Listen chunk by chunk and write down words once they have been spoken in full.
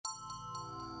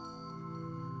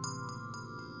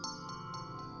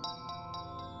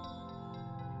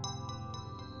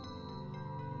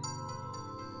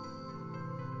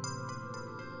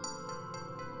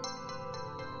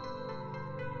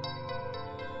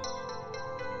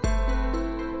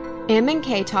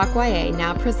M&K Talk YA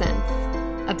now presents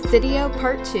Obsidio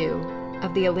Part 2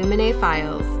 of the Illuminae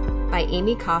Files by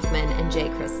Amy Kaufman and Jay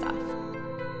Kristoff.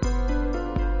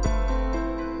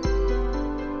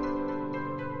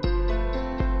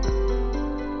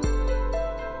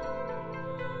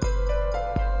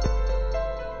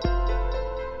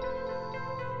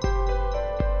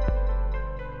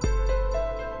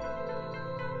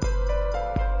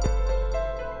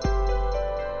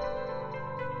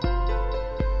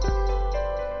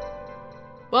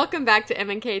 Welcome back to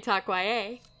M&K Talk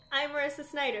YA. I'm Marissa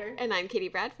Snyder. And I'm Katie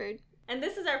Bradford. And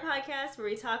this is our podcast where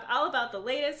we talk all about the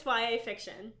latest YA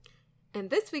fiction. And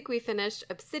this week we finished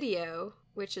Obsidio,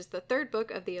 which is the third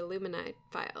book of the Illuminae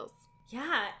Files.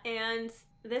 Yeah, and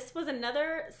this was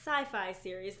another sci-fi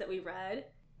series that we read.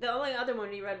 The only other one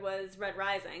we read was Red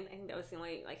Rising. I think that was the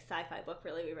only sci-fi book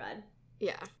really we read.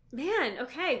 Yeah. Man,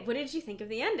 okay, what did you think of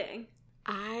the ending?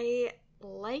 I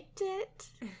liked it.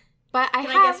 But I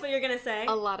guess what you're going to say?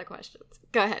 A lot of questions.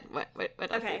 Go ahead. What else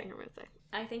do you think I'm going to say?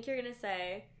 I think you're going to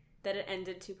say that it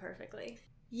ended too perfectly.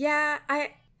 Yeah, I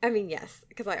mean, yes,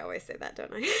 because I always say that,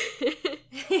 don't I?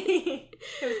 It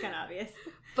was kind of obvious.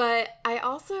 But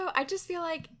I just feel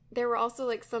like there were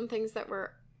also, some things that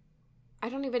were, I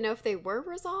don't even know if they were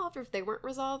resolved or if they weren't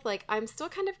resolved. I'm still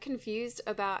kind of confused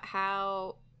about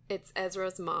how it's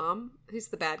Ezra's mom who's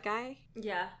the bad guy.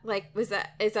 Yeah. Is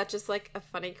that just a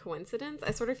funny coincidence?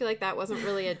 I sort of feel like that wasn't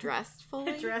really addressed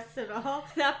fully. Addressed at all?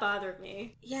 That bothered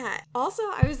me. Yeah. Also,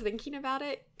 I was thinking about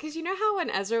it, because you know how when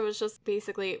Ezra was just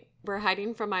basically, we're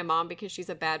hiding from my mom because she's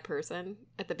a bad person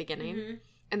at the beginning? Mm-hmm.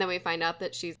 And then we find out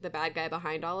that she's the bad guy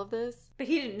behind all of this? But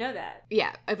he didn't know that.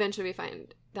 Yeah. Eventually we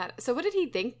find that. So what did he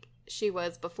think she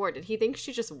was before? Did he think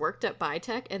she just worked at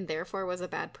Bitech and therefore was a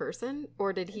bad person?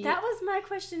 Or did he... That was my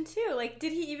question too.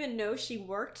 Did he even know she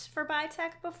worked for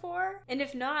Bitech before? And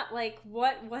if not,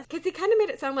 what was... Because he kind of made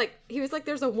it sound like, he was like,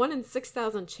 there's a 1 in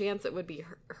 6,000 chance it would be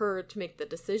her to make the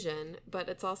decision. But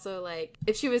it's also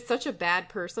if she was such a bad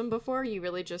person before,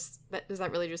 does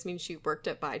that really just mean she worked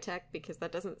at Bitech? Because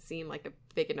that doesn't seem like a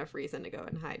big enough reason to go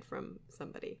and hide from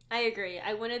somebody. I agree.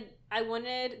 I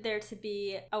wanted there to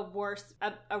be a worse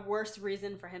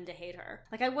reason for him to hate her.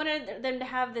 I wanted them to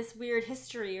have this weird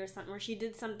history or something where she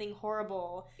did something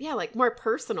horrible. Yeah, more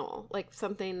personal.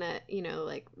 Something that,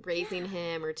 raising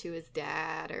him or to his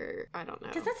dad or I don't know.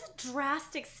 Because that's a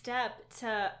drastic step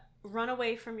to run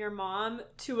away from your mom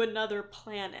to another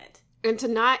planet. And to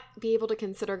not be able to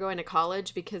consider going to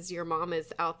college because your mom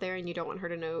is out there and you don't want her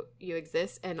to know you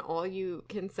exist, and all you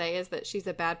can say is that she's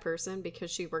a bad person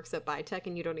because she works at Bitech,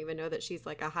 and you don't even know that she's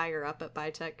a higher up at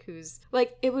Bitech who's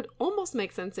it would almost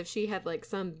make sense if she had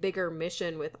some bigger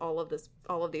mission with all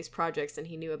of these projects and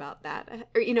he knew about that,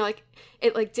 or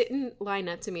it didn't line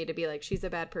up to me to be she's a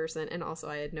bad person, and also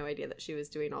I had no idea that she was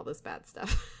doing all this bad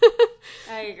stuff.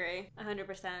 I agree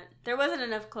 100%. There wasn't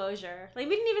enough closure. We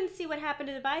didn't even see what happened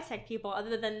to the Bitech people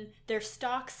other than their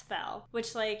stocks fell,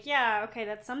 which yeah, okay,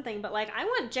 that's something, but I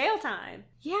want jail time.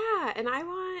 Yeah, and I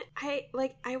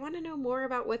want to know more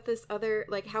about what this other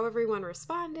how everyone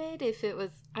responded. If it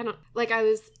was,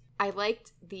 I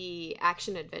liked the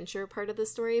action adventure part of the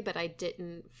story, but I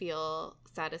didn't feel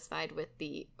satisfied with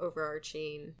the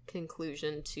overarching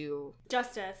conclusion to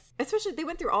justice. Especially, they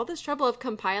went through all this trouble of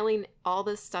compiling all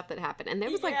this stuff that happened, and there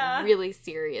was really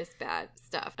serious bad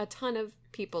stuff. A ton of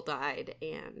people died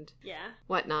and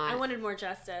whatnot. I wanted more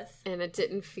justice, and it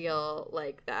didn't feel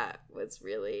like that was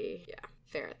really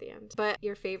fair at the end. But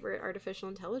your favorite artificial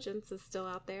intelligence is still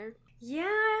out there. Yeah,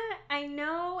 I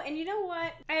know. And you know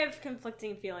what? I have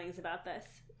conflicting feelings about this.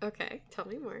 Okay, tell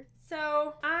me more.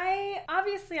 So, I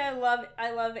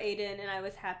love Aiden, and I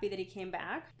was happy that he came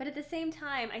back. But at the same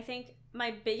time, I think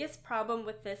my biggest problem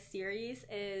with this series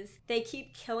is they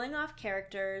keep killing off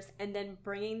characters and then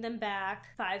bringing them back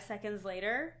 5 seconds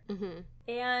later. Mm-hmm.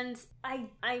 And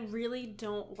I really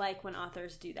don't like when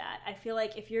authors do that. I feel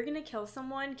like if you're going to kill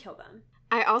someone, kill them.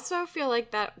 I also feel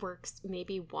like that works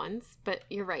maybe once, but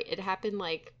you're right. It happened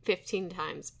 15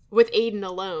 times with Aiden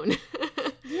alone.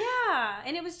 Yeah,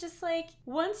 and it was just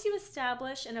once you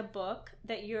establish in a book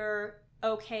that you're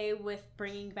okay with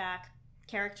bringing back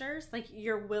characters,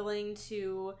 you're willing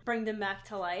to bring them back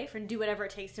to life and do whatever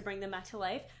it takes to bring them back to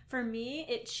life. For me,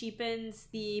 it cheapens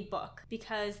the book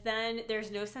because then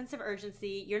there's no sense of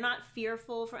urgency. You're not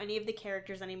fearful for any of the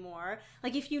characters anymore.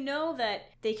 If you know that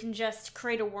they can just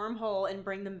create a wormhole and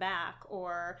bring them back,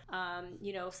 or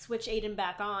switch Aiden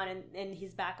back on and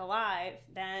he's back alive,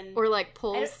 then or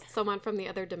pulls someone from the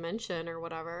other dimension or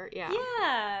whatever.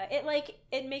 Yeah,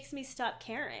 it makes me stop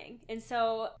caring. And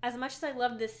so as much as I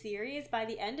love this series, by by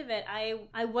the end of it,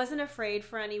 I wasn't afraid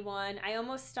for anyone. I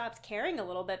almost stopped caring a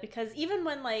little bit, because even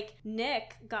when like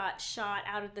Nick got shot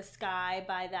out of the sky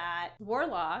by that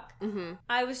warlock,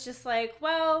 I was just like,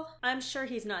 well, I'm sure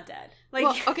he's not dead. Like,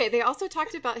 well, okay, they also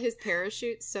talked about his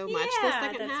parachute so much the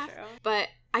second that's half, true. but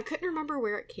I couldn't remember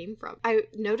where it came from. I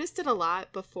noticed it a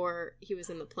lot before he was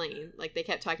in the plane. Like, they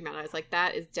kept talking about it. I was like,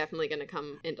 that is definitely going to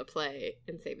come into play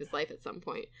and save his life at some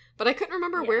point. But I couldn't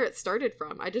remember where it started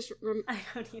from. I don't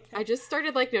either. I just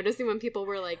started, like, noticing when people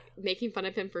were, like, making fun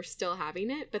of him for still having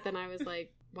it. But then I was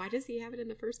like, why does he have it in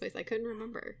the first place? I couldn't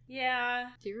remember.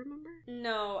 Yeah. Do you remember?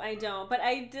 No, I don't. But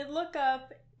I did look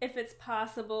up if it's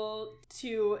possible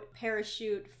to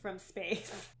parachute from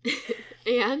space.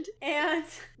 And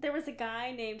there was a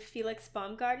guy named Felix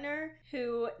Baumgartner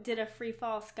who did a free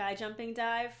fall sky jumping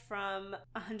dive from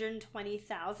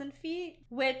 120,000 feet,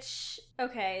 which,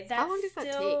 okay, that's how long does that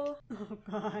take? Oh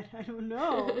God, I don't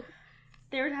know.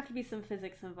 There would have to be some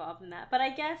physics involved in that. But I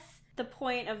guess the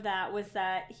point of that was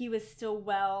that he was still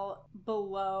well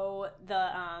below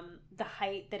the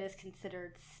height that is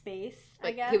considered space,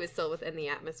 like, I guess. he was still within the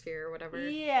atmosphere or whatever.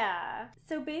 Yeah.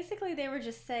 So basically they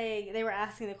were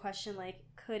asking the question, like,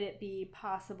 could it be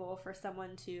possible for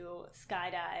someone to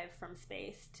skydive from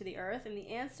space to the Earth? And the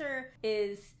answer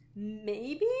is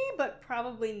maybe, but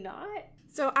probably not.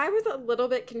 So I was a little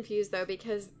bit confused, though,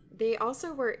 because they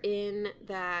also were in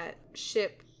that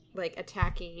ship, like,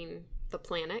 attacking the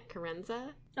planet, Carenza.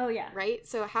 Oh, yeah. Right?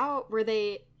 So how were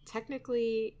they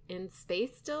technically in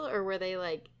space still, or were they,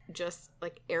 like, just,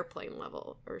 like, airplane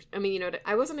level? Or, I mean, you know,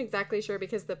 I wasn't exactly sure,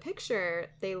 because the picture,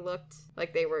 they looked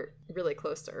like they were really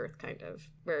close to Earth, kind of,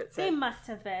 where it said... They must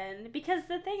have been, because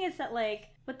the thing is that, like,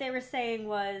 what they were saying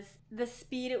was the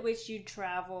speed at which you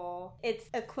travel, it's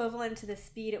equivalent to the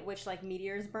speed at which, like,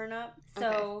 meteors burn up.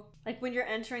 So, like, when you're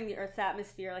entering the Earth's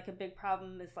atmosphere, like, a big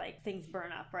problem is, like, things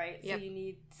burn up, right? Yep. So you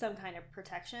need some kind of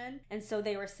protection. And so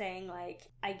they were saying, like,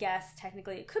 I guess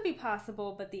technically it could be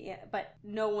possible, but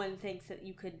no one thinks that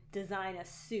you could design a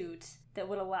suit that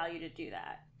would allow you to do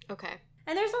that. Okay.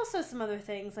 And there's also some other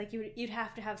things, like you'd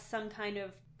have to have some kind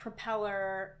of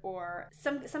propeller or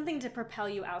something to propel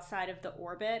you outside of the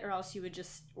orbit, or else you would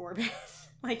just orbit.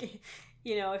 Like,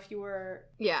 you know, if you were...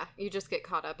 Yeah, you just get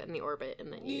caught up in the orbit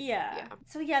and then you... Yeah.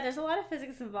 So yeah, there's a lot of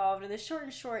physics involved, and the short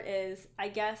and short is, I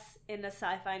guess in a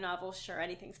sci-fi novel, sure,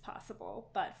 anything's possible,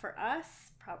 but for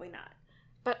us, probably not.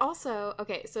 But also,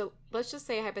 okay, so let's just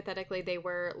say hypothetically they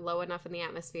were low enough in the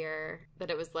atmosphere that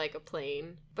it was like a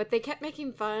plane, but they kept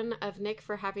making fun of Nick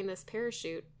for having this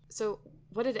parachute. So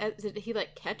what did he,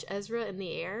 like, catch Ezra in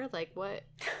the air? Like, what?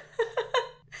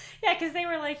 Yeah, because they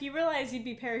were like, you realize you'd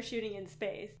be parachuting in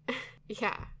space.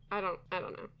 Yeah, I don't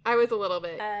know. I was a little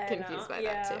bit confused by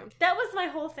that too. That was my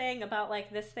whole thing about,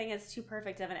 like, this thing is too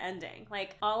perfect of an ending.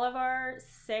 Like, all of our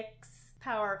 6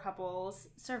 power couples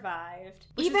survived,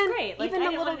 which is great. Like, even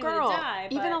a little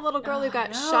girl, who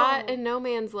got shot in no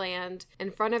man's land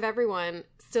in front of everyone,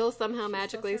 still somehow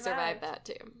magically survived that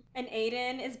too. And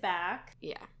Aiden is back.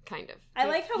 Yeah, kind of. I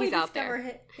like how we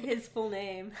discover his full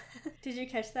name. Did you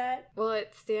catch that? Well,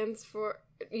 it stands for...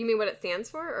 You mean what it stands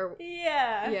for? Or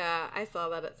yeah. Yeah, I saw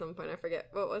that at some point. I forget.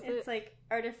 What was it? It's like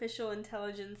Artificial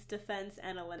Intelligence Defense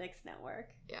Analytics Network.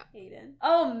 Yeah. Aiden.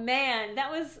 Oh, man.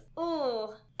 That was...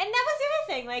 Ooh. And that was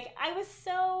the other thing. Like,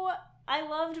 I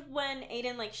loved when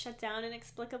Aiden, like, shut down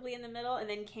inexplicably in the middle and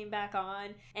then came back on.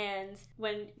 And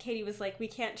when Katie was like, we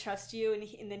can't trust you.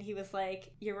 And then he was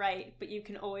like, you're right, but you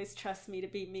can always trust me to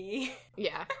be me.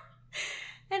 Yeah.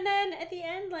 And then at the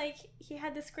end, like, he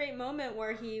had this great moment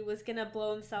where he was gonna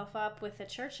blow himself up with a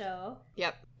Churchill.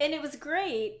 Yep. And it was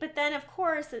great, but then, of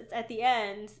course, it's at the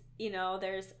end, you know,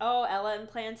 there's, Ella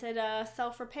implanted a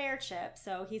self-repair chip,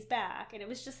 so he's back. And it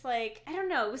was just like, I don't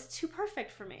know, it was too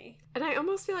perfect for me. And I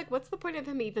almost feel like, what's the point of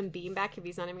him even being back if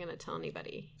he's not even gonna tell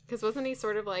anybody? Because wasn't he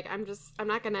sort of like, I'm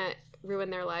not gonna ruin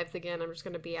their lives again, I'm just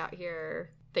gonna be out here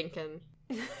thinking...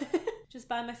 Just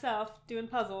by myself, doing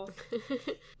puzzles.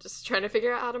 Just trying to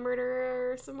figure out how to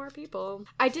murder some more people.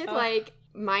 I did like,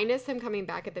 minus him coming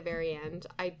back at the very end,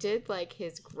 I did like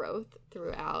his growth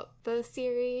throughout the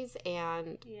series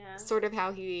and sort of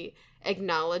how he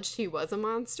acknowledged he was a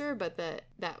monster, but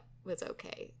that was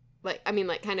okay. Like, I mean,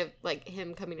 like, kind of like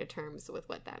him coming to terms with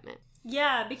what that meant.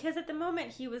 Yeah, because at the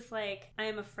moment he was like, I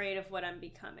am afraid of what I'm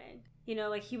becoming. You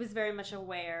know, like, he was very much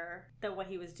aware that what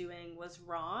he was doing was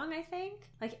wrong, I think.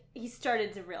 Like, he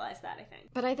started to realize that, I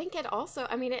think. But I think it also,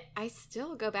 I mean, I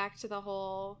still go back to the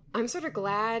whole, I'm sort of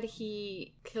glad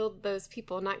he killed those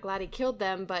people. Not glad he killed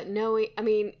them, but knowing, I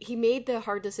mean, he made the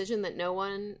hard decision that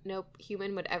no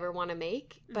human would ever want to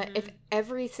make. But if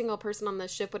every single person on the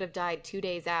ship would have died 2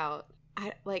 days out,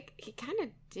 he kind of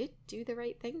did do the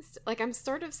right things. Like, I'm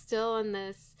sort of still in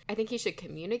this, I think he should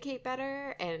communicate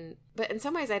better, but in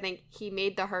some ways I think he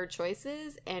made the hard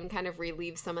choices and kind of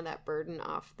relieved some of that burden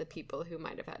off the people who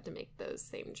might have had to make those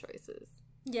same choices.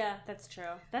 Yeah, that's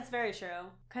true. That's very true.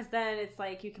 Because then it's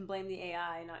like you can blame the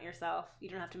AI, not yourself. You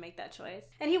don't have to make that choice.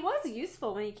 And he was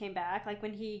useful when he came back, like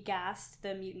when he gassed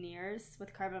the mutineers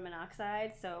with carbon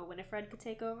monoxide so Winifred could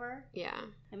take over. Yeah.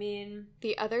 I mean...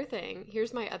 The other thing,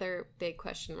 here's my other big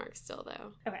question mark still,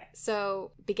 though. Okay.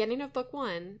 So, beginning of book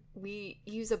 1, we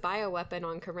use a bioweapon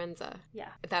on Carenza. Yeah.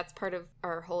 That's part of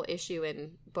our whole issue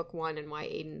in book 1 and why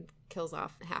Aiden kills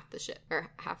off half the ship, or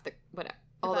half the... whatever.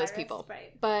 All virus, those people.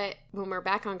 Right. But when we're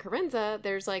back on Carenza,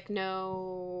 there's like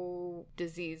no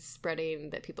disease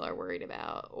spreading that people are worried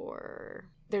about, or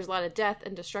there's a lot of death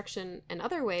and destruction in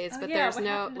other ways, but there's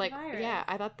no, like, yeah,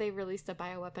 I thought they released a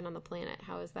bioweapon on the planet.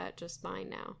 How is that just mine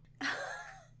now?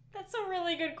 That's a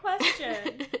really good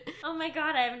question. Oh my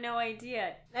god, I have no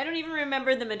idea. I don't even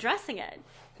remember them addressing it.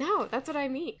 No, that's what I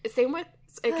mean. Same with,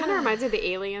 it kind of reminds me of the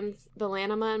aliens, the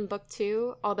Lanima in book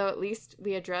 2, although at least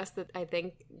we addressed that I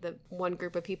think the one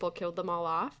group of people killed them all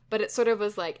off. But it sort of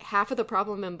was like half of the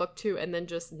problem in book 2 and then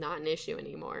just not an issue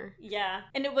anymore. Yeah.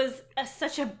 And it was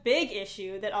such a big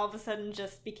issue that all of a sudden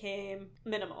just became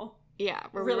minimal. Yeah,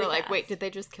 where really we were like, wait, did they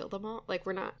just kill them all? Like,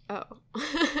 we're not, oh.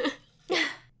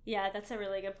 Yeah, that's a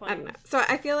really good point. I don't know. So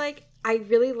I feel like I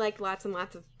really liked lots and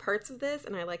lots of parts of this,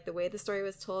 and I liked the way the story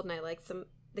was told, and I liked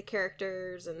the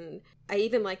characters, and I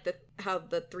even liked how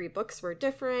the 3 books were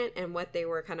different and what they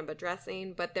were kind of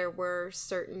addressing, but there were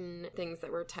certain things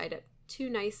that were tied up too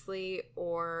nicely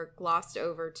or glossed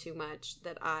over too much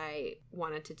that I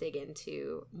wanted to dig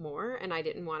into more, and I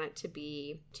didn't want it to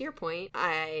be, to your point,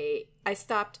 I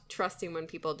stopped trusting when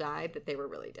people died that they were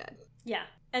really dead. Yeah.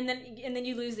 And then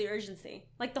you lose the urgency.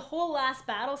 Like, the whole last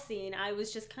battle scene, I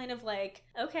was just kind of like,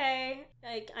 okay,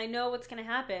 like, I know what's going to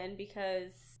happen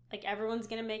because, like, everyone's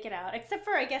going to make it out. Except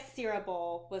for, I guess, Sierra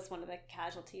Bull was one of the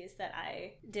casualties that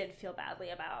I did feel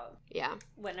badly about. Yeah.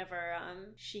 Whenever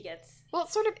she gets... Well,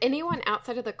 sort of anyone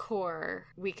outside of the core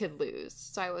we could lose,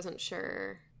 so I wasn't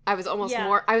sure... I was almost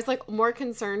more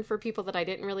concerned for people that I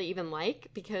didn't really even like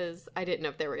because I didn't know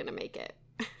if they were going to make it.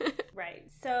 Right.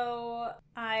 So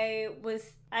I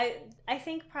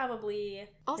think probably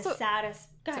also, the saddest...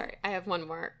 Sorry, I have one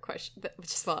more question,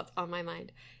 just while it's on my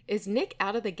mind. Is Nick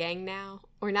out of the gang now?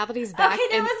 Or now that he's back?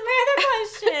 Okay, that was my other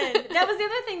question. That was the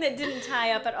other thing that didn't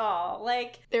tie up at all.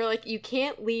 Like, they were like, you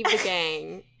can't leave the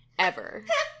gang ever.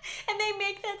 And they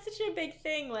make that such a big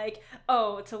thing, like,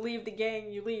 oh, to leave the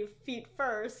gang, you leave feet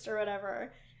first or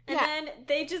whatever. And then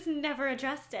they just never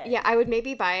addressed it. Yeah, I would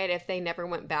maybe buy it if they never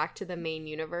went back to the main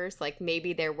universe. Like,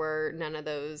 maybe there were none of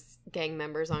those gang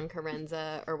members on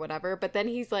Carenza or whatever. But then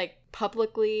he's, like,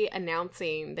 publicly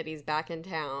announcing that he's back in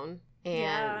town.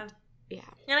 And, yeah.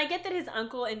 And I get that his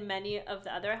uncle and many of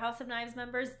the other House of Knives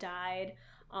members died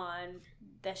on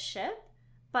the ship.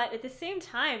 But at the same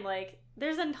time, like,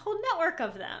 there's a whole network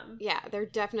of them. Yeah, they're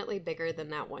definitely bigger than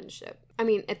that one ship. I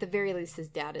mean, at the very least, his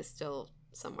dad is still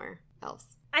somewhere else.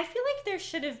 I feel like there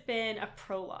should have been a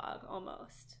prologue,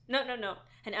 almost. No,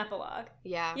 an epilogue.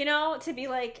 Yeah. You know, to be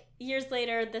like, years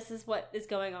later, this is what is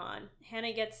going on.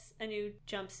 Hannah gets a new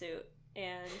jumpsuit,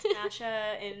 and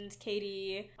Asha and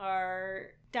Katie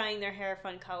are dyeing their hair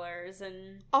fun colors,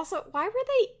 and... Also, why were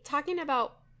they talking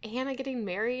about Hannah getting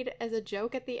married as a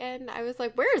joke at the end? I was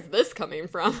like, where is this coming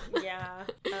from? Yeah,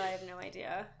 I have no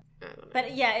idea. I don't know.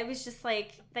 But yeah, it was just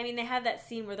like, I mean, they had that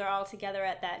scene where they're all together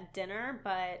at that dinner,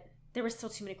 but there were still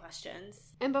too many questions.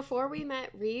 And before we met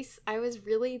Reese, I was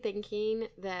really thinking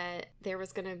that there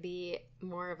was going to be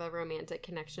more of a romantic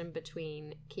connection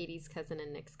between Katie's cousin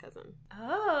and Nick's cousin.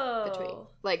 Oh.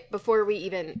 Before we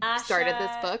even Asha. started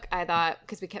this book, I thought,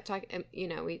 because we kept talking,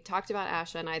 we talked about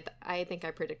Asha, and I think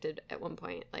I predicted at one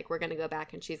point, like, we're going to go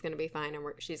back and she's going to be fine and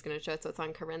she's going to show us what's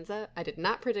on Carenza. I did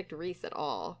not predict Reese at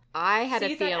all. I had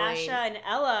a feeling. Thought Asha and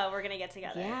Ella were going to get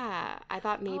together. Yeah. I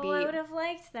thought maybe. Oh, I would have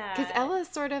liked that. Because Ella is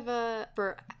sort of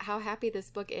for how happy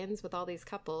this book ends with all these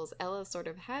couples, Ella sort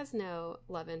of has no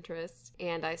love interest,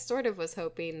 and I sort of was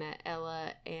hoping that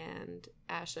Ella and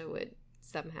Asha would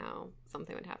somehow,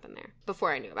 something would happen there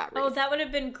before I knew about Reese. Oh, that would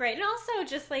have been great. And also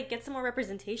just, like, get some more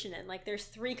representation in. Like, there's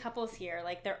 3 couples here.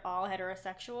 Like, they're all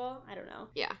heterosexual. I don't know.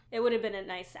 Yeah. It would have been a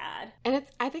nice ad. And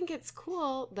I think it's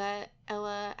cool that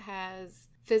Ella has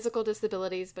physical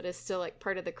disabilities but is still like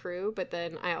part of the crew. But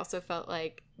then I also felt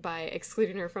like by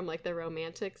excluding her from like the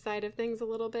romantic side of things a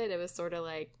little bit, it was sort of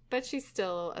like, but she's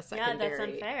still a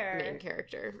secondary main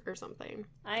character or something.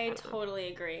 I totally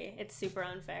agree. It's super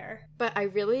unfair. But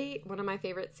one of my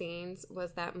favorite scenes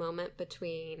was that moment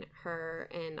between her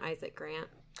and Isaac Grant.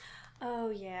 Oh,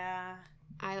 yeah.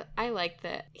 I like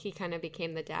that he kind of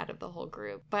became the dad of the whole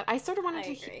group. But I sort of wanted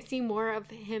to see more of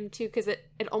him, too, because it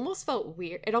almost felt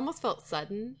weird. It almost felt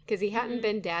sudden, because he hadn't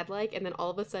been dad-like, and then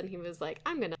all of a sudden he was like,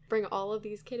 I'm going to bring all of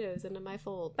these kiddos into my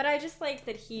fold. But I just like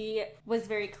that he was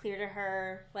very clear to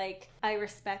her, like, I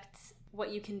respect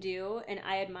what you can do, and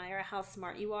I admire how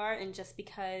smart you are, and just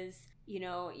because, you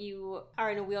know, you are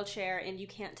in a wheelchair and you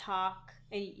can't talk,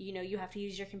 and, you know, you have to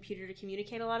use your computer to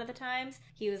communicate a lot of the times.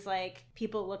 He was like,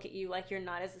 people look at you like you're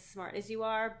not as smart as you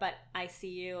are, but I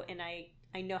see you and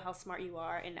I know how smart you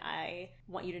are, and I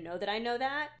want you to know that I know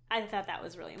that. I thought that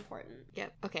was really important.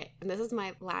 Yep. Okay. And this is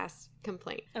my last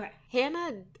complaint. Okay.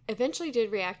 Hannah eventually did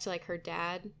react to, like, her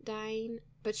dad dying,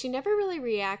 but she never really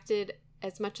reacted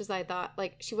as much as I thought.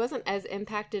 Like, she wasn't as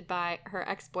impacted by her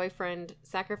ex-boyfriend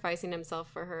sacrificing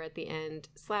himself for her at the end.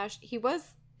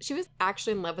 She was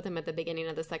actually in love with him at the beginning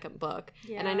of the second book.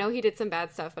 Yeah. And I know he did some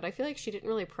bad stuff, but I feel like she didn't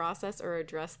really process or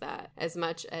address that as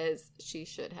much as she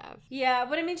should have. Yeah,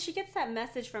 but I mean, she gets that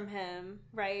message from him,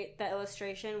 right? That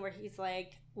illustration where he's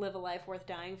like, live a life worth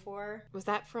dying for. Was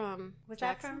that from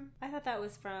Jackson? I thought that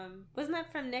was from... Wasn't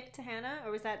that from Nick to Hannah,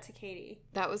 or was that to Katie?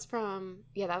 That was from...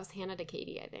 Yeah, that was Hannah to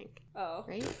Katie, I think. Oh.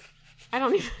 Right?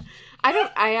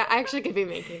 I actually could be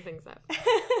making things up.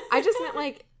 I just meant,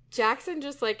 like... Jackson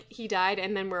just, like, he died,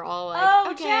 and then we're all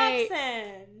like, okay.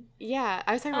 Jackson! Yeah,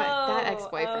 I was talking about that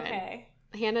ex-boyfriend. Okay.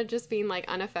 Hannah just being, like,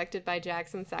 unaffected by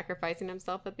Jackson sacrificing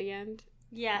himself at the end.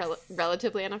 Yes.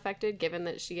 Relatively unaffected, given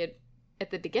that she had,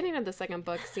 at the beginning of the second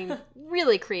book, seemed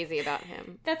really crazy about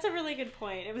him. That's a really good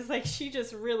point. It was like she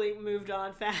just really moved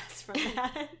on fast from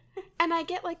that. And I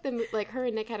get, like, her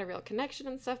and Nick had a real connection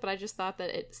and stuff, but I just thought that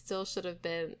it still should have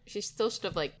been... She still should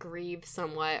have, like, grieved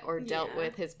somewhat or dealt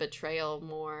with his betrayal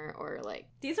more, or, like...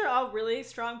 These are all really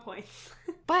strong points.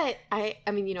 But, I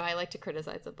mean, you know, I like to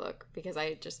criticize a book because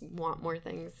I just want more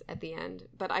things at the end.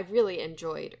 But I really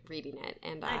enjoyed reading it,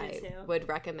 and I would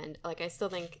recommend... Like, I still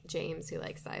think James, who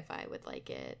likes sci-fi, would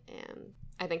like it, and...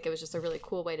 I think it was just a really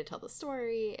cool way to tell the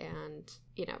story, and,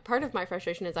 you know, part of my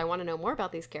frustration is I want to know more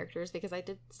about these characters because I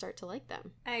did start to like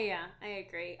them. Yeah, I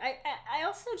agree. I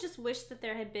also just wish that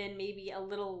there had been maybe a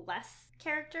little less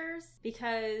characters,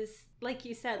 because, like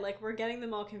you said, like, we're getting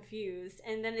them all confused,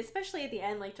 and then especially at the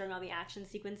end, like, during all the action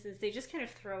sequences, they just kind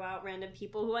of throw out random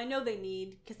people who I know they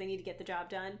need, because they need to get the job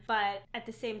done, but at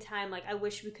the same time, like, I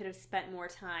wish we could have spent more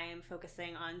time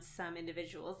focusing on some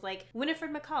individuals, like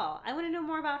Winifred McCall. I want to know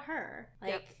more about her.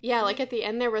 Like, yeah, like, at the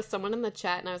end there was someone in the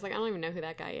chat, and I was like, I don't even know who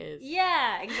that guy is.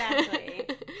 Yeah, exactly.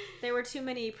 There were too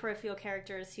many peripheral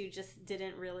characters who just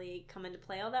didn't really come into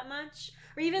play all that much.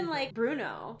 Or even, like,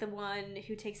 Bruno, the one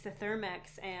who takes the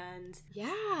Thermex and...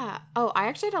 Yeah. Oh, I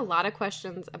actually had a lot of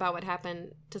questions about what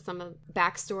happened to some of the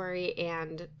backstory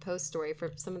and post-story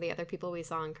for some of the other people we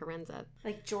saw in Carenza.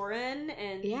 Like Joran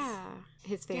and... Yeah.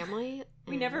 His family. Yeah.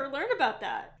 We never learned about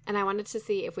that. And I wanted to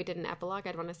see, if we did an epilogue,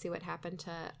 I'd want to see what happened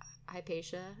to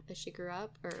Hypatia as she grew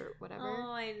up or whatever.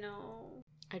 Oh, I know.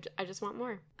 I just want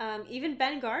more. Even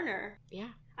Ben Garner. Yeah.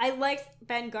 I liked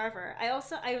Ben Garver.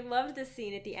 I loved the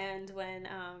scene at the end when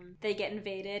they get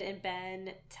invaded and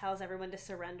Ben tells everyone to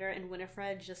surrender and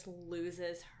Winifred just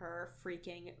loses her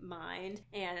freaking mind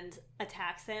and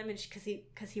attacks him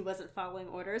because he wasn't following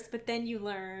orders. But then you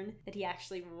learn that he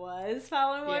actually was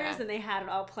following orders and they had it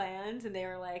all planned and they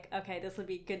were like, okay, this would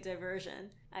be good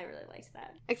diversion. I really liked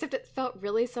that. Except it felt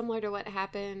really similar to what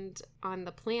happened on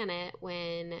the planet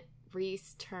when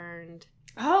Rhys turned...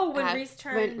 Oh, when Rhys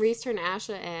turned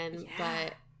Asha in,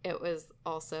 but it was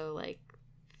also, like,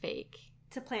 fake.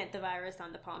 To plant the virus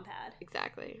on the palm pad.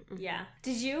 Exactly. Mm-hmm. Yeah.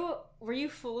 Were you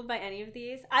fooled by any of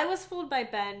these? I was fooled by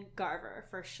Ben Garver,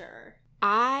 for sure.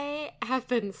 I have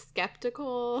been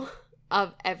skeptical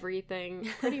of everything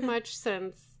pretty much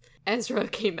since Ezra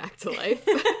came back to life.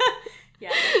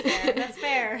 Yeah, that's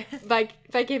fair. By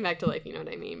came back to life, you know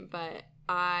what I mean. But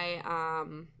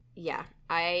I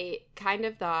kind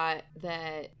of thought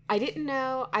that I didn't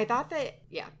know. I thought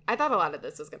a lot of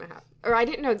this was going to happen. Or I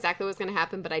didn't know exactly what was going to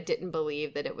happen, but I didn't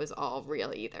believe that it was all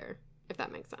real either, if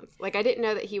that makes sense. Like, I didn't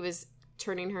know that he was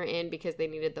turning her in because they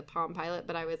needed the Palm Pilot,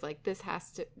 but I was like,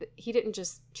 he didn't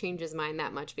just change his mind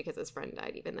that much because his friend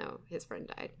died, even though his friend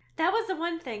died. That was the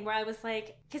one thing where I was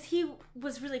like, because he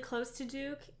was really close to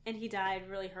Duke, and he died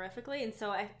really horrifically, and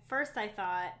so at first I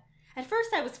thought, At first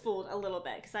I was fooled a little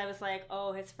bit because I was like,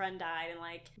 oh, his friend died and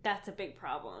like that's a big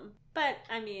problem. But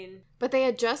I mean, but they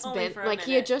had just only been for a like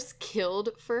he had minute. just killed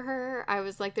for her. I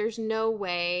was like, there's no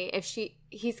way if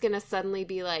he's gonna suddenly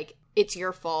be like, it's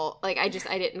your fault. Like I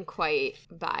didn't quite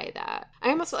buy that. I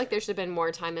almost felt like there should have been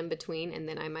more time in between, and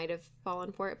then I might have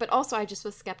fallen for it. But also, I just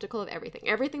was skeptical of everything.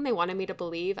 Everything they wanted me to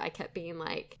believe, I kept being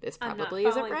like, this I'm not probably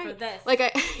isn't falling for right. this. Like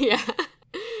yeah.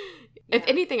 If Yeah.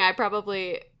 anything, I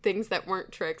probably things that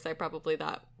weren't tricks, I probably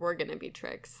thought were gonna be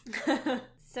tricks.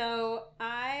 So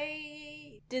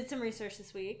I did some research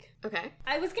this week. Okay.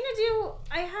 I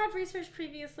had researched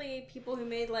previously people who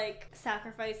made like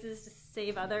sacrifices to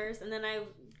save others, and then I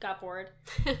got bored.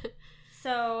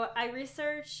 So I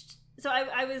researched,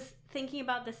 I was thinking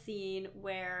about the scene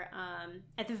where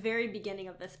at the very beginning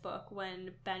of this book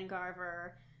when Ben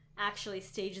Garver actually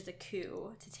stages a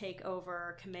coup to take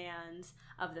over command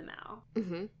of the Mao.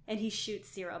 Mm-hmm. And he shoots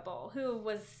Sierra Bull,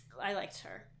 I liked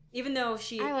her. Even though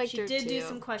she liked her did do too.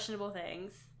 some questionable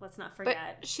things. Let's not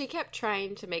forget. But she kept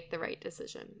trying to make the right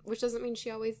decision, which doesn't mean she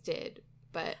always did.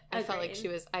 But I felt like Agreed.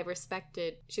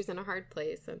 she was in a hard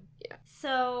place, and yeah.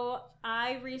 So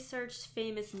I researched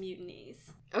famous mutinies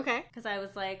Okay. because I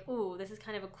was like, ooh, this is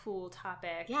kind of a cool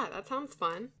topic. Yeah, that sounds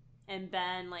fun. And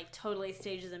Ben like totally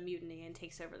stages a mutiny and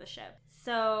takes over the ship.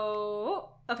 So,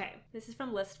 okay, this is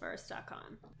from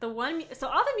listverse.com. So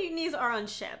all the mutinies are on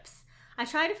ships. I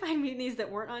tried to find mutinies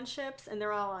that weren't on ships, and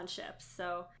they're all on ships.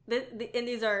 So, and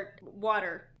these are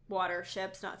water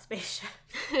ships, not spaceships.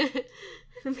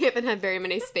 We haven't had very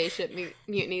many spaceship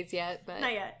mutinies yet, but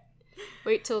Not yet.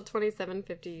 wait till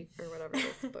 2750 or whatever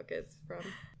this book is from.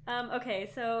 Okay,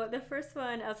 so the first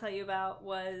one I'll tell you about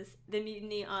was the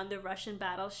mutiny on the Russian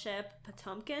battleship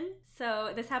Potemkin.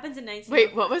 So this happens in 19...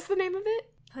 Wait, what was the name of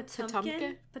it?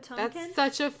 Potemkin? That's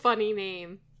such a funny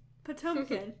name.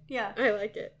 Potemkin, yeah. I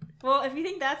like it. Well, if you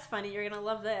think that's funny, you're gonna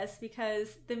love this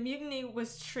because the mutiny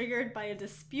was triggered by a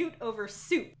dispute over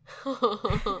soup.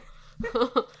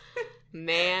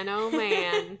 Man, oh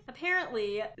man.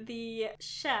 Apparently, the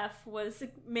chef was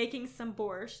making some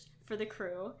borscht for the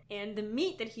crew, and the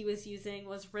meat that he was using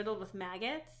was riddled with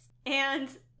maggots. And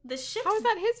the ship's... How is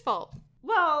that his fault?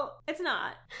 Well, it's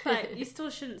not, but you still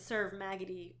shouldn't serve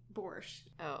maggoty borscht.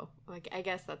 Oh, like I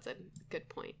guess that's a good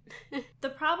point. The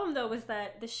problem, though, was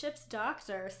that the ship's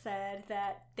doctor said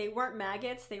that they weren't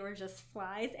maggots, they were just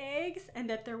flies' eggs, and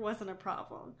that there wasn't a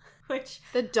problem. Which...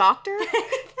 The doctor?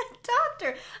 The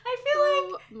doctor! I feel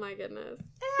like... Oh my goodness.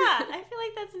 Yeah, I feel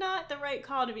like that's not the right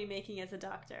call to be making as a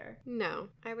doctor. No,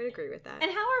 I would agree with that.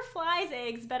 And how are flies'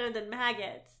 eggs better than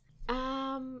maggots?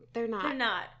 They're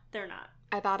not. They're not.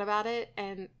 I thought about it,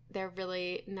 and they're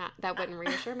really not. That wouldn't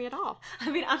reassure me at all. I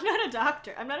mean, I'm not a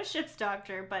doctor. I'm not a ship's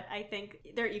doctor, but I think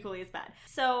they're equally as bad.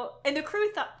 So, and the crew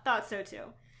thought so too.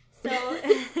 So,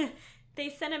 they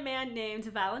sent a man named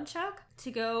Valenchuk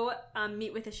to go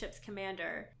meet with the ship's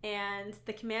commander, and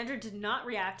the commander did not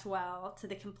react well to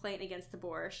the complaint against the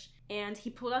borscht, and he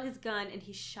pulled out his gun and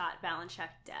he shot Valenchuk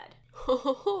dead.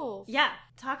 Oh. Yeah,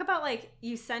 talk about like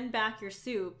you send back your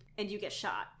soup and you get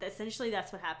shot. Essentially,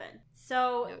 that's what happened.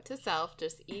 So, Note to self: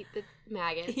 just eat the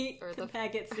maggots eat or the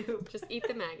maggot soup. Just eat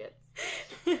the maggots.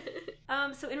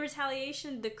 So in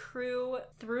retaliation, the crew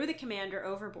threw the commander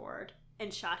overboard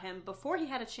and shot him before he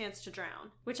had a chance to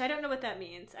drown, which I don't know what that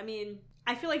means. I mean,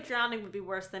 I feel like drowning would be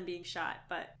worse than being shot,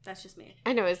 but that's just me.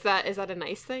 I know. Is that a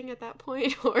nice thing at that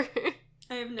point, or?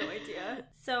 I have no idea.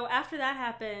 So after that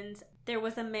happened, there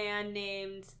was a man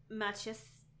named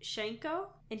Matyashenko,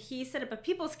 and he set up a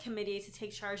people's committee to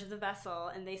take charge of the vessel,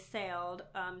 and they sailed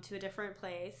to a different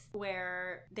place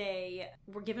where they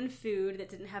were given food that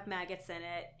didn't have maggots in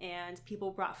it, and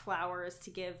people brought flowers to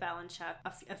give Valenchuk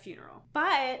a funeral.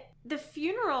 But the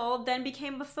funeral then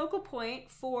became a focal point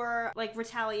for like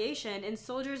retaliation, and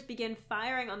soldiers began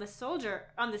firing on the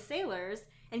sailors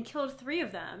and killed 3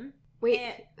 of them. Wait,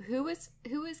 And- who was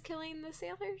killing the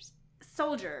sailors?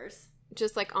 Soldiers.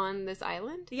 Just like on this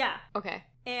island? Yeah. Okay.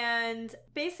 And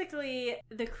basically,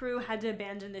 the crew had to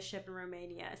abandon the ship in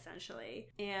Romania, essentially.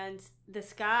 And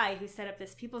this guy who set up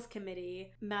this people's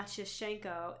committee,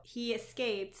 Matyashenko, he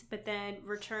escaped, but then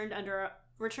returned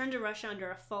to Russia under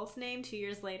a false name 2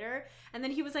 years later. And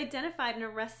then he was identified and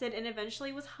arrested and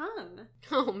eventually was hung.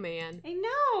 Oh man. I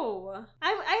know.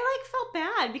 I like felt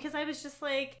bad because I was just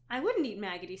like, I wouldn't eat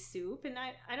maggoty soup, and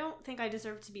I don't think I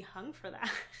deserve to be hung for that.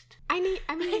 I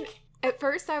mean, at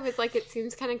first I was like, it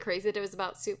seems kind of crazy that it was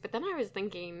about soup, but then I was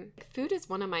thinking, food is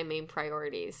one of my main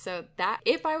priorities. So that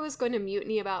if I was going to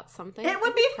mutiny about something, It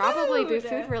would be probably be food!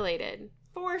 food related.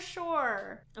 For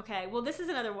sure. Okay, well, this is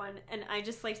another one, and I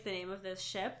just liked the name of this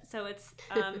ship. So it's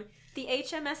the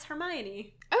HMS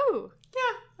Hermione. Oh,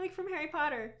 Yeah, Like from Harry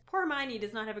Potter. Poor Hermione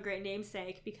does not have a great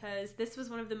namesake because this was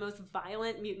one of the most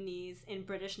violent mutinies in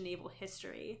British naval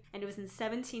history. And it was in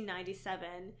 1797.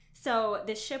 So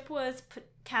the ship was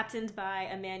captained by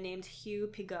a man named Hugh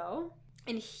Pigot.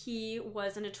 And he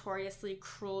was a notoriously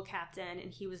cruel captain,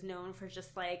 and he was known for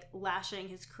just like lashing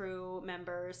his crew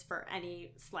members for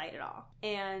any slight at all.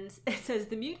 And it says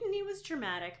the mutiny was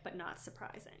dramatic but not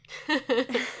surprising.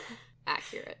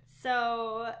 Accurate.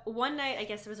 So one night, I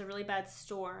guess there was a really bad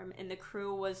storm and the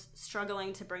crew was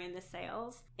struggling to bring in the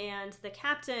sails. And the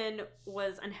captain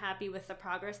was unhappy with the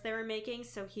progress they were making.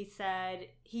 So he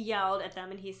yelled at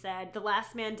them and he said, the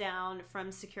last man down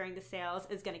from securing the sails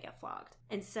is going to get flogged.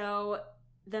 And so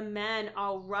the men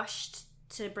all rushed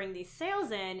to bring these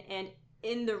sails in. And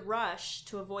in the rush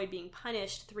to avoid being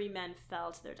punished, 3 men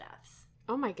fell to their deaths.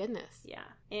 Oh my goodness. Yeah.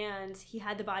 And he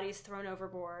had the bodies thrown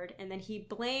overboard, and then he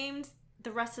blamed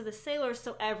the rest of the sailors,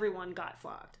 so everyone got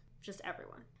flogged. Just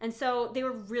everyone. And so they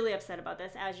were really upset about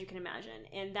this, as you can imagine.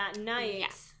 And that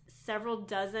night, several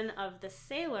dozen of the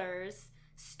sailors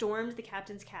stormed the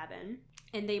captain's cabin,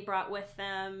 and they brought with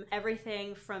them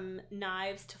everything from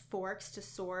knives to forks to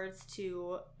swords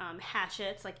to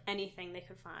hatchets, like anything they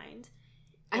could find.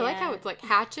 I like how it's like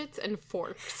hatchets and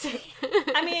forks.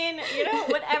 I mean,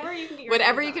 whatever you can get your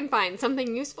whatever hands you on. can find.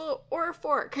 Something useful or a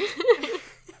fork.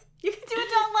 You can do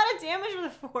a lot of damage with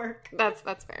a fork. That's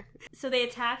fair. So they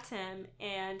attacked him,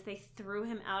 and they threw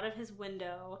him out of his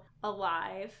window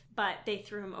alive, but they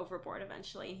threw him overboard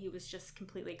eventually, and he was just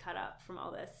completely cut up from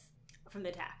all this, from the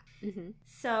attack. Mm-hmm.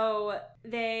 So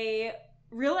they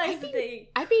realized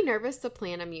I'd be nervous to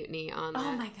plan a mutiny on Oh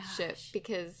that my gosh. ship,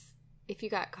 because if you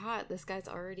got caught, this guy's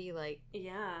already like...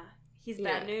 Yeah. He's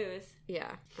bad news.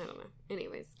 Yeah, I don't know.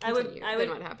 Anyways, I would. Then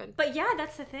what happened? But yeah,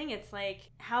 that's the thing. It's like,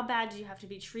 how bad do you have to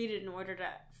be treated in order to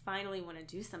finally want to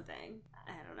do something?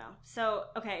 I don't know. So,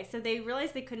 okay, so they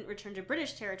realized they couldn't return to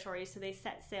British territory, so they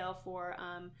set sail for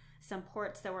some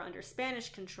ports that were under Spanish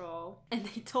control, and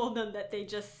they told them that they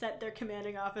just set their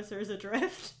commanding officers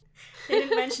adrift. They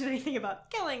didn't mention anything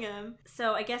about killing him.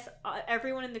 So I guess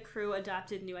everyone in the crew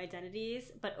adopted new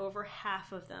identities, but over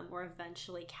half of them were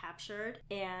eventually captured,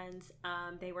 and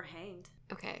they were hanged.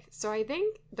 Okay, so I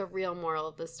think the real moral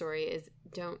of the story is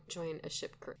don't join a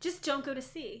ship crew. Just don't go to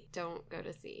sea. Don't go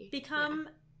to sea. Become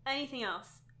anything else.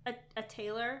 A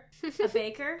tailor, a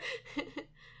baker,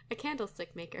 a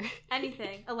candlestick maker,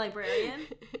 anything. A librarian,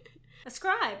 a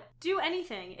scribe. Do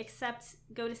anything except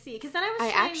go to sea. Because then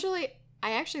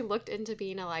I actually looked into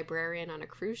being a librarian on a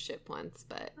cruise ship once,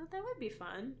 but... Oh, that would be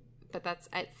fun. But that's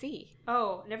at sea.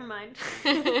 Oh, never mind.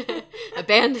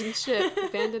 Abandoned ship.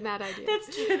 Abandon that idea.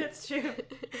 That's true.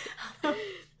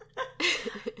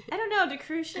 I don't know. Do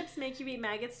cruise ships make you eat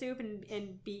maggot soup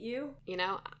and beat you?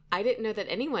 I didn't know that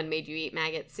anyone made you eat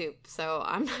maggot soup, so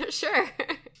I'm not sure.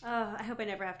 Oh, I hope I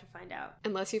never have to find out.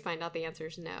 Unless you find out the answer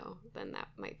is no, then that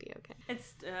might be okay.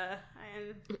 It's,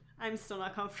 I'm still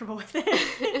not comfortable with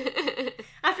it.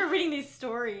 After reading these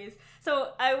stories.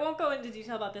 So I won't go into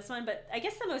detail about this one, but I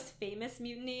guess the most famous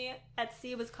mutiny at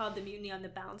sea was called the Mutiny on the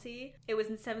Bounty. It was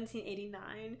in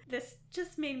 1789. This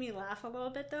just made me laugh a little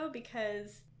bit, though,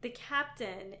 because the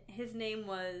captain, his name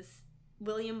was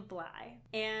William Bligh,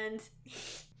 and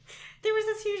there was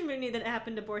this huge mutiny that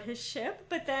happened aboard his ship,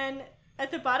 but then at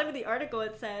the bottom of the article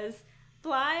it says,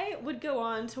 Bligh would go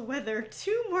on to weather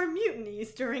 2 more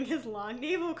mutinies during his long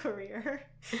naval career.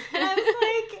 And I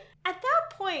was like, at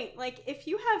that point, like, if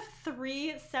you have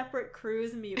 3 separate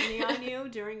crews mutiny on you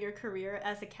during your career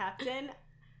as a captain,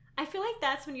 I feel like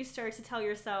that's when you start to tell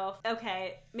yourself,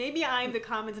 okay, maybe I'm the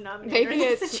common denominator in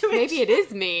this situation. Maybe it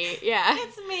is me, yeah.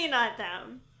 It's me, not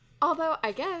them. Although,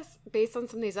 I guess, based on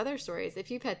some of these other stories, if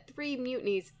you've had 3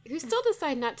 mutinies who still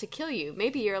decide not to kill you,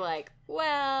 maybe you're like,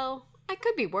 well, I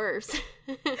could be worse.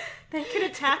 They could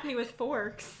attack me with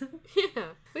forks. Yeah.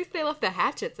 At least they left the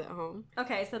hatchets at home.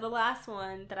 Okay, so the last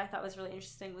one that I thought was really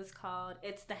interesting was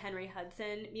it's the Henry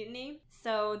Hudson Mutiny.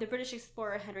 So the British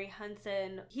explorer Henry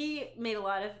Hudson, he made a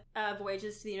lot of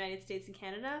voyages to the United States and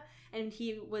Canada, and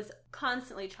he was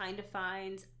constantly trying to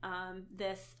find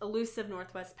this elusive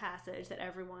Northwest Passage that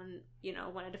everyone,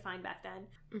 wanted to find back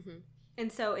then. Mm-hmm.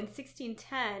 And so in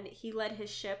 1610, he led his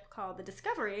ship called the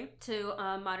Discovery to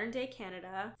modern-day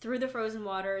Canada through the frozen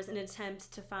waters in an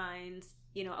attempt to find,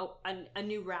 a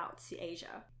new route to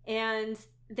Asia. And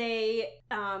they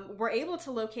were able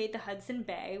to locate the Hudson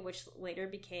Bay, which later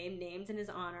became named in his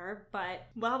honor. But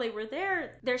while they were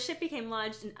there, their ship became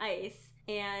lodged in ice,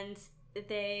 and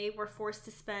they were forced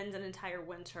to spend an entire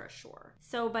winter ashore.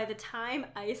 So by the time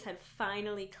ice had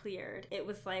finally cleared, it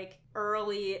was like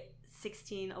early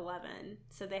 1611.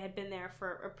 So they had been there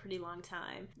for a pretty long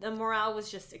time. The morale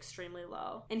was just extremely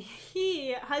low. And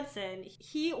Hudson,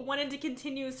 he wanted to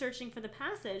continue searching for the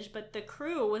passage, but the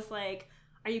crew was like,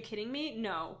 are you kidding me?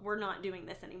 No, we're not doing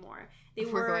this anymore.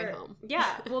 We're going home.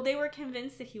 Yeah. Well, they were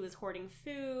convinced that he was hoarding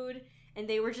food, and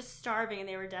they were just starving, and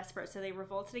they were desperate. So they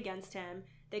revolted against him.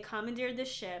 They commandeered the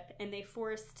ship, and they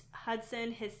forced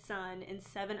Hudson, his son, and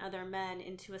 7 other men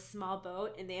into a small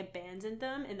boat, and they abandoned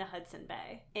them in the Hudson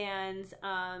Bay. And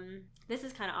this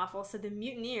is kind of awful. So the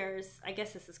mutineers, I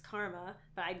guess this is karma,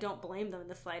 but I don't blame them in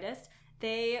the slightest.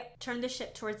 They turned the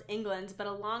ship towards England, but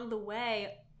along the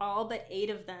way, all but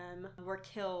 8 of them were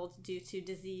killed due to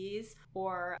disease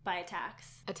or by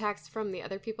attacks. Attacks from the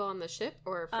other people on the ship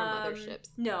or from other ships?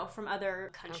 No, from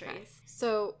other countries. Okay.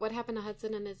 So what happened to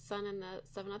Hudson and his son and the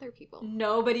 7 other people?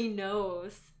 Nobody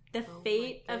knows. The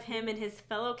fate of him and his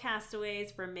fellow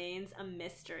castaways remains a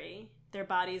mystery. Their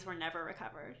bodies were never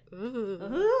recovered. Ooh.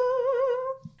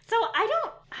 So I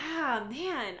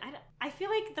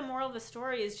feel like the moral of the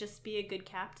story is just be a good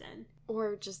captain.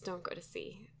 Or just don't go to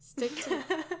sea.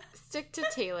 Stick to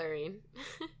tailoring.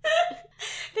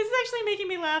 This is actually making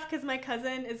me laugh because my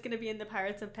cousin is going to be in the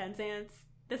Pirates of Penzance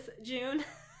this June.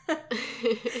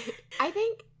 I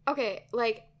think, okay,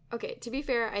 to be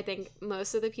fair, I think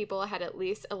most of the people had at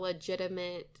least a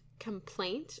legitimate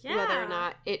complaint, whether or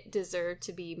not it deserved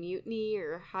to be mutiny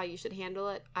or how you should handle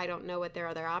it. I don't know what their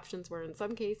other options were in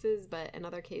some cases, but in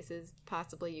other cases,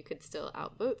 possibly you could still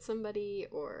outvote somebody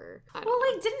or I don't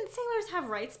know. Didn't sailors have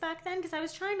rights back then? Because I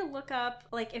was trying to look up,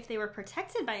 if they were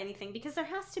protected by anything, because there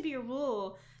has to be a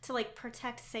rule to,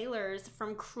 protect sailors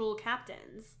from cruel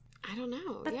captains. I don't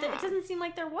know. But it doesn't seem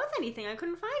like there was anything. I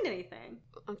couldn't find anything.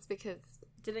 That's because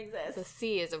it didn't exist. The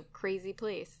sea is a crazy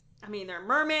place. I mean, there are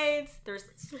mermaids, there's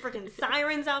freaking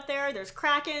sirens out there, there's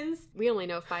krakens. We only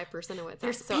know 5% of what's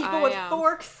There's people with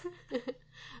forks.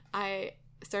 I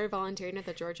started volunteering at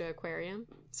the Georgia Aquarium,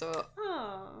 so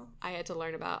I had to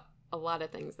learn about a lot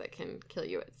of things that can kill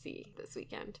you at sea this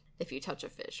weekend if you touch a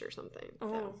fish or something.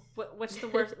 Oh, so. What's the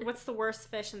worst? What's the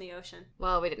worst fish in the ocean?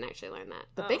 Well, we didn't actually learn that.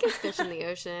 The biggest fish in the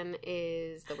ocean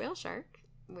is the whale shark,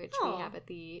 which we have at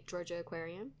the Georgia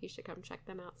Aquarium. You should come check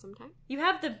them out sometime. You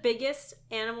have the biggest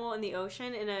animal in the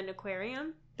ocean in an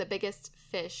aquarium? The biggest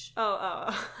fish.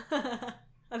 Oh,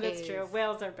 that's true.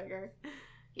 Whales are bigger.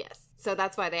 Yes. So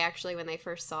that's why they actually, when they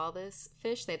first saw this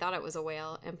fish, they thought it was a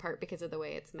whale, in part because of the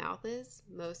way its mouth is.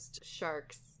 Most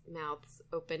sharks' mouths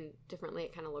open differently.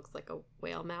 It kind of looks like a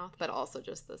whale mouth, but also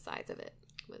just the size of it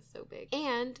was so big.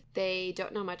 And they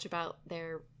don't know much about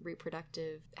their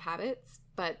reproductive habits,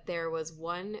 but there was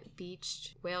one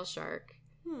beached whale shark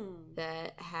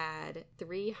that had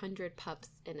 300 pups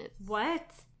in its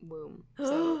womb.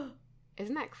 So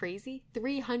isn't that crazy?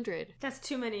 300. That's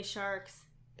too many sharks.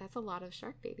 That's a lot of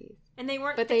shark babies. And they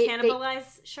weren't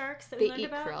cannibalized sharks that we learned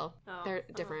about? They eat krill. Oh, they're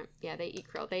different. Yeah, they eat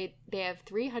krill. They have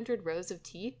 300 rows of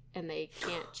teeth, and they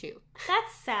can't chew.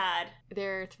 That's sad.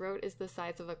 Their throat is the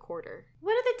size of a quarter.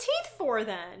 What are the teeth for,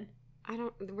 then?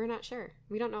 We're not sure.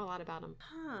 We don't know a lot about them.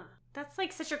 Huh. That's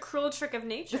such a cruel trick of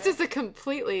nature. This is a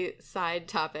completely side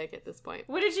topic at this point.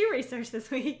 What did you research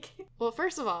this week? Well,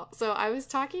 first of all, so I was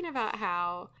talking about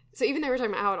how... So even though we were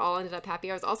talking about how it all ended up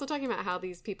happy, I was also talking about how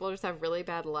these people just have really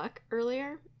bad luck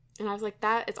earlier. And I was like,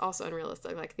 that is also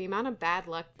unrealistic. The amount of bad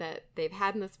luck that they've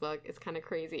had in this book is kind of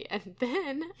crazy. And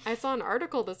then I saw an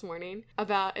article this morning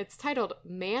about, it's titled,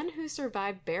 Man Who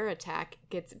Survived Bear Attack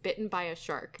Gets Bitten by a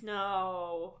Shark.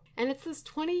 No. And it's this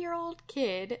 20-year-old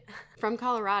kid from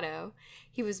Colorado.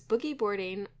 He was boogie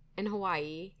boarding in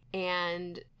Hawaii,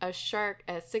 and a shark,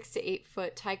 a 6 to 8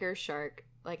 foot tiger shark,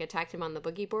 attacked him on the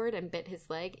boogie board and bit his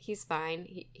leg. He's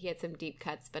fine. He had some deep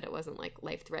cuts, but it wasn't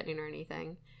life-threatening or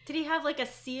anything. Did he have a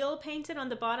seal painted on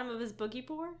the bottom of his boogie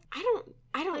board?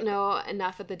 I don't know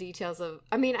enough of the details of...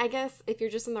 I mean, I guess if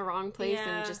you're just in the wrong place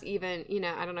and just even,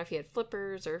 I don't know if he had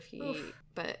flippers or if he... Oof.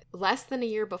 But less than a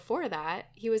year before that,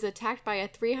 he was attacked by a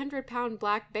 300-pound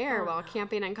black bear while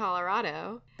camping in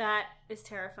Colorado. That is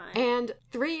terrifying. And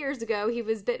 3 years ago, he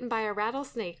was bitten by a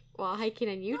rattlesnake while hiking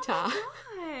in Utah. Oh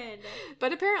my God.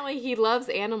 But apparently he loves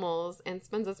animals and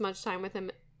spends as much time with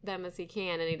them as he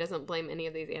can, and he doesn't blame any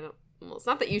of these animals. It's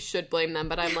not that you should blame them,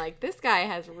 but I'm like, this guy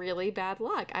has really bad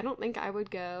luck. I don't think I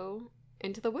would go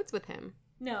into the woods with him.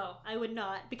 No, I would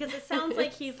not. Because it sounds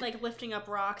like he's lifting up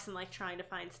rocks and trying to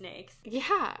find snakes.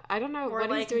 Yeah, I don't know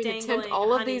what he's doing to tempt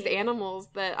all of these animals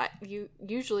that you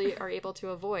usually are able to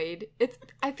avoid.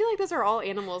 I feel like those are all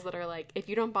animals that are if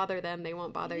you don't bother them, they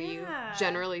won't bother you,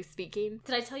 generally speaking.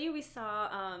 Did I tell you we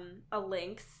saw a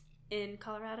lynx in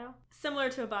Colorado?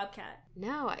 Similar to a bobcat.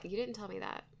 No, you didn't tell me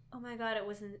that. Oh my God,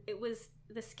 it was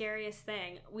the scariest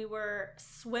thing. We were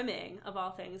swimming, of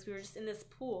all things. We were just in this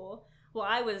pool. Well,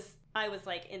 I was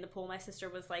like in the pool. My sister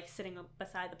was like sitting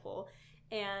beside the pool.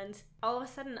 And all of a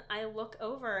sudden I look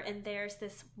over and there's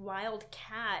this wild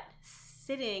cat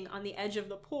sitting on the edge of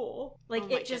the pool. Like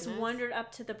it just wandered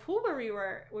up to the pool where we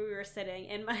were sitting,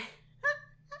 and my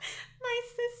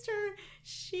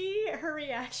sister, her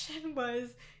reaction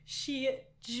was she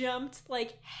jumped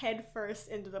like head first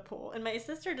into the pool. And my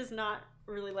sister does not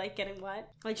really like getting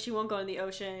wet. Like she won't go in the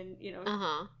ocean, you know.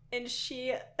 Uh-huh. And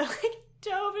she like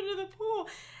dove into the pool.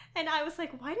 And I was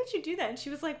like, why did you do that? And she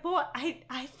was like, well,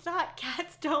 I thought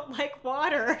cats don't like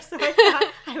water, so I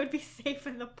thought I would be safe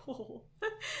in the pool.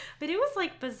 But it was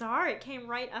like bizarre. It came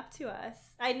right up to us.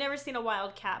 I'd never seen a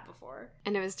wild cat before.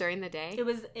 And it was during the day?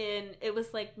 It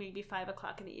was like maybe 5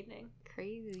 o'clock in the evening.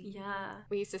 Crazy. Yeah.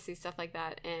 We used to see stuff like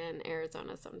that in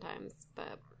Arizona sometimes,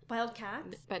 but... Wild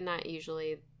cats? But not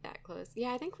usually that close.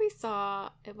 Yeah, I think we saw,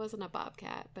 it wasn't a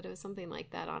bobcat, but it was something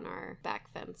like that on our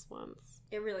back fence once.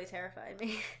 It really terrified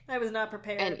me. I was not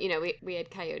prepared. And, you know, we had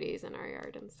coyotes in our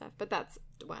yard and stuff, but that's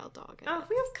a wild dog. Oh,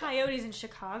 we have coyotes in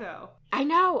Chicago. I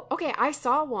know. Okay, I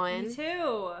saw one. Me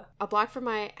too. A block from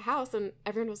my house, and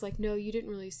everyone was like, no, you didn't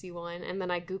really see one. And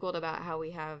then I Googled about how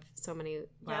we have so many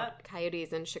wild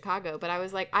coyotes in Chicago, but I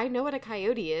was like, I know what a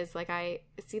coyote is. Like, I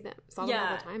saw them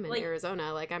all the time in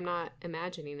Arizona. Like, I'm not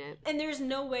imagining it. And there's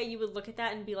no way you would look at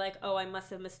that and be like, oh, I must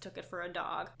have mistook it for a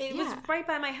dog. It was right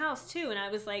by my house, too, and I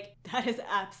was like, that is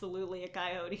absolutely a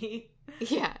coyote.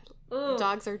 Yeah. Ooh.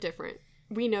 Dogs are different.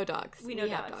 We know dogs. We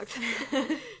have dogs.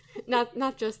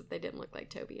 Not just that they didn't look like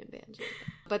Toby and Banjo.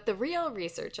 But the real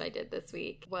research I did this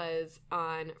week was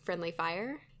on friendly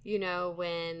fire. You know,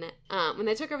 when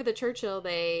they took over the Churchill,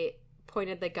 they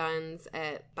pointed the guns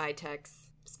at Bitech's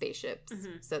spaceships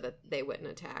so that they wouldn't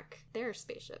attack their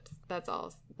spaceships. That's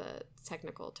all the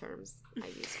technical terms I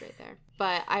used right there.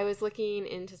 But I was looking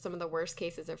into some of the worst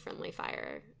cases of friendly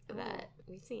fire that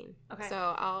we've seen. Okay.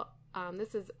 So I'll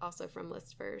this is also from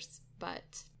ListVerse,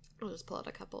 but I'll just pull out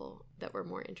a couple that were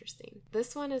more interesting.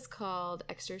 This one is called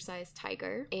Exercise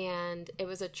Tiger, and it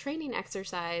was a training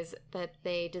exercise that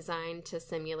they designed to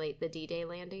simulate the D-Day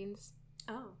landings.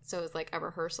 Oh. So it was like a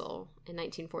rehearsal in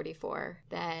 1944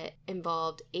 that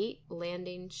involved 8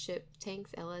 landing ship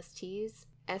tanks, LSTs,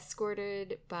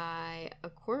 escorted by a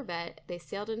corvette. They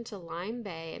sailed into Lime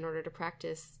Bay in order to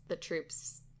practice the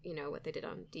troops, you know, what they did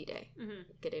on D-Day,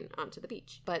 getting onto the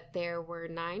beach. But there were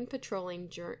 9 patrolling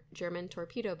German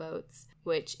torpedo boats,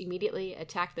 which immediately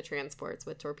attacked the transports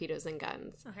with torpedoes and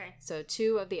guns. Okay. So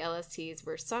 2 of the LSTs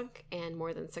were sunk, and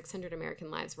more than 600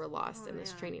 American lives were lost in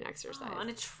this training exercise. Oh, on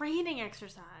a training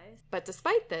exercise. But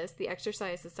despite this, the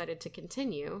exercise decided to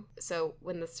continue. So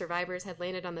when the survivors had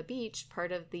landed on the beach,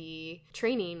 part of the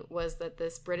training was that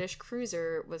this British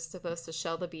cruiser was supposed to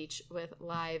shell the beach with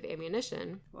live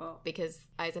ammunition. Whoa. Because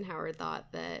Eisenhower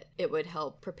thought that it would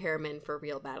help prepare men for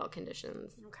real battle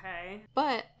conditions. Okay.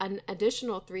 But an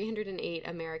additional 308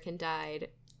 American died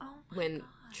when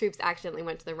troops accidentally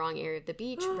went to the wrong area of the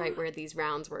beach, right where these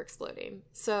rounds were exploding.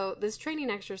 So this training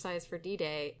exercise for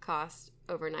D-Day cost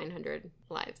over 900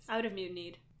 lives. I would have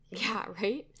mutinied. Yeah,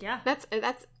 right? Yeah. That's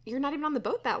you're not even on the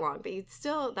boat that long, but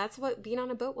that's what being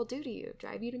on a boat will do to you,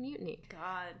 drive you to mutiny.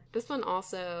 God. This one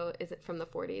also is from the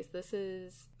 40s. This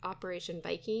is Operation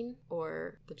Viking,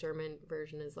 or the German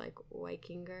version is like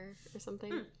Wikinger or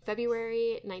something.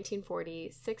 February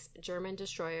 1940, 6 German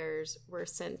destroyers were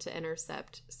sent to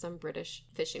intercept some British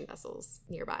fishing vessels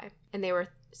nearby. And they were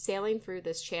sailing through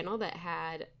this channel that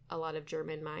had a lot of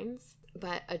German mines,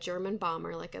 but a German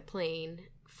bomber, like a plane,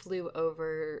 flew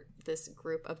over this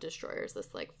group of destroyers,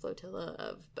 this like flotilla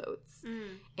of boats,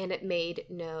 and it made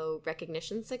no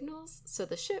recognition signals, so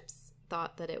the ships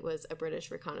thought that it was a British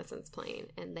reconnaissance plane,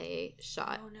 and they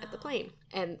shot at the plane.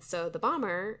 And so the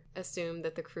bomber assumed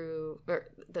that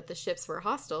that the ships were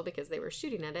hostile because they were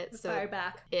shooting at it, so fire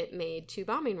back. It made 2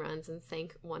 bombing runs and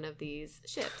sank one of these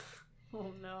ships.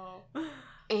 Oh no.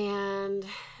 And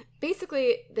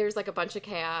basically there's like a bunch of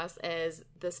chaos as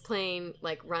this plane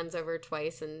like runs over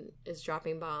twice and is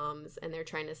dropping bombs, and they're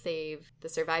trying to save the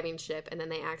surviving ship, and then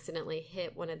they accidentally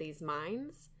hit one of these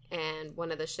mines and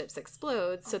one of the ships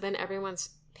explodes. So then everyone's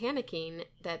panicking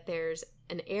that there's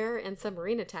an air and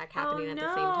submarine attack happening at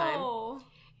the same time.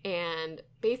 And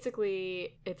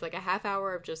basically, it's like a half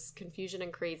hour of just confusion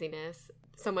and craziness.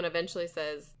 Someone eventually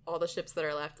says, all the ships that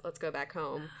are left, let's go back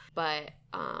home. But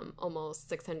almost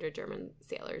 600 German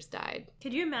sailors died.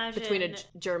 Could you imagine? Between a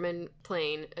German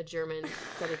plane, a German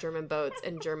set of German boats,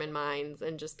 and German mines,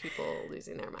 and just people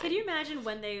losing their minds. Could you imagine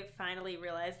when they finally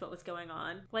realized what was going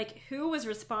on? Like, who was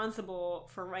responsible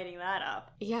for writing that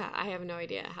up? Yeah, I have no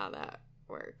idea how that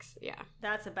works. Yeah.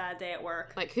 That's a bad day at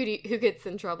work. Like, who gets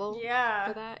in trouble Yeah.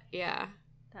 for that? Yeah.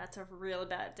 That's a real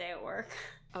bad day at work.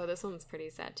 Oh, this one's pretty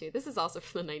sad too. This is also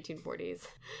from the 1940s.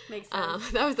 Makes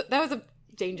sense. That was a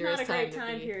dangerous Not a great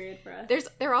time period for us.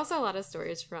 There are also a lot of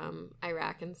stories from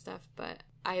Iraq and stuff, but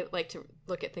I like to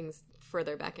look at things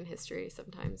further back in history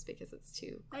sometimes because it's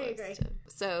too close. I agree.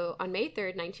 So on May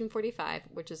 3rd, 1945,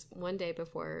 which is one day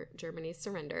before Germany's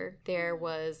surrender, there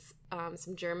was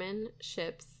some German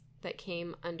ships that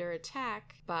came under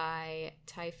attack by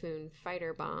Typhoon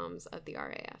fighter bombs of the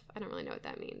RAF. I don't really know what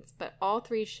that means, but all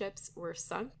 3 ships were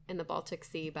sunk in the Baltic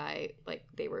Sea by, like,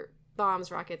 they were bombs,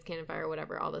 rockets, cannon fire,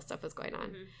 whatever, all this stuff was going on.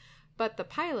 Mm-hmm. But the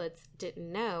pilots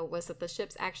didn't know was that the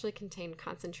ships actually contained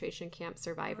concentration camp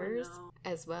survivors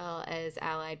as well as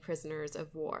Allied prisoners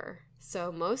of war.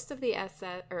 So most of the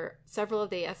several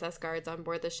of the SS guards on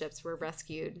board the ships were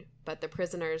rescued, but the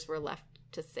prisoners were left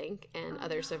to sink, and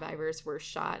other survivors were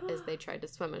shot as they tried to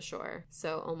swim ashore.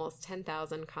 So almost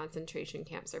 10,000 concentration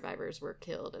camp survivors were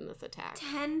killed in this attack.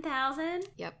 10,000?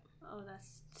 Yep. Oh,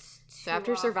 that's so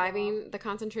after surviving the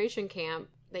concentration camp,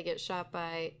 they get shot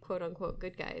by quote-unquote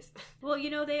good guys. Well, you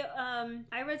know,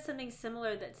 I read something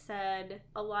similar that said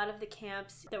a lot of the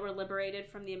camps that were liberated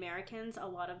from the Americans, a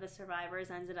lot of the survivors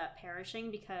ended up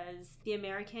perishing because the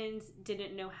Americans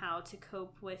didn't know how to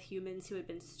cope with humans who had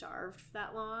been starved for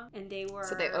that long, and they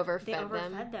overfed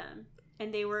them.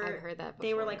 And they were, I've heard that before.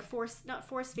 They were like not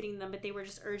force feeding them, but they were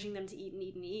just urging them to eat and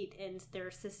eat and eat, and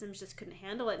their systems just couldn't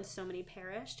handle it, and so many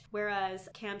perished. Whereas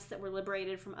camps that were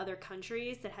liberated from other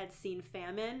countries that had seen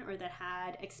famine or that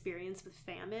had experience with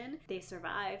famine, they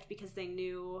survived because they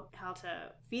knew how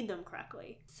to feed them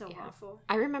correctly. So awful.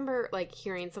 I remember like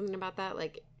hearing something about that,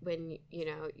 like when, you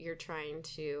know, you're trying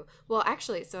to, well,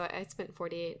 actually, so I spent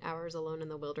 48 hours alone in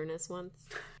the wilderness once,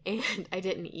 and I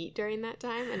didn't eat during that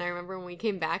time, and I remember when we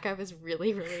came back, I was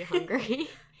really, really hungry.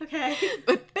 Okay.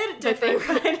 But bit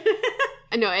different.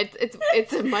 No,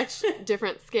 it's a much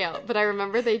different scale, but I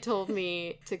remember they told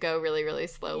me to go really, really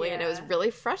slowly, and it was really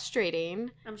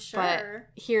frustrating. I'm sure.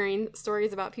 But hearing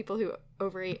stories about people who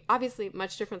overeat, obviously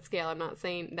much different scale, I'm not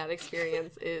saying that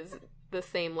experience is the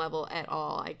same level at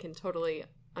all. I can totally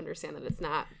understand that it's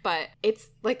not, but it's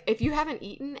like if you haven't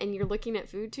eaten and you're looking at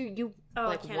food too, you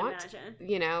I can't imagine.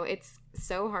 You know, it's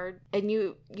so hard, and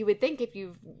you would think if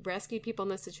you've rescued people in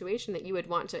this situation that you would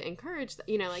want to encourage,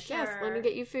 you know, like, yes, let me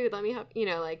get you food, let me help, you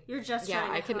know, like you're just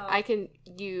trying to help. I can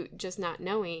you just not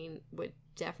knowing would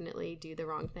definitely do the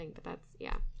wrong thing, but that's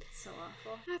so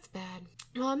awful. That's bad.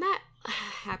 Well, on that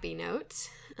happy note,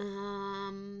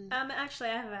 actually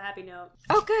I have a happy note.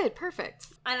 Oh, good, perfect.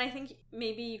 And I think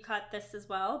maybe you caught this as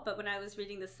well, but when I was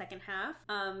reading the second half,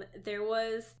 there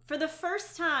was, for the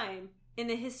first time in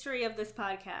the history of this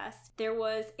podcast, there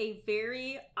was a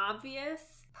very obvious,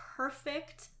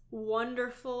 perfect,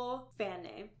 wonderful fan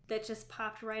name that just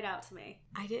popped right out to me.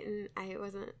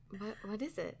 What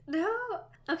is it? No.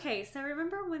 Okay, so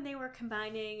remember when they were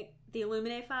combining the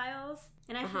Illuminae files?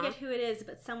 And I forget who it is,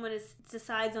 but someone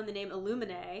decides on the name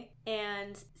Illuminae,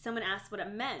 and someone asked what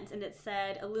it meant, and it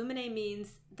said Illuminae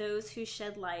means those who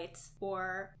shed light,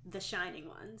 or the shining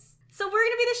ones. So we're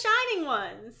gonna be the shining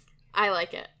ones! I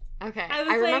like it. Okay.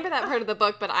 I remember that part of the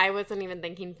book, but I wasn't even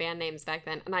thinking fan names back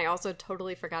then. And I also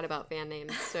totally forgot about fan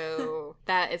names. So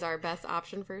that is our best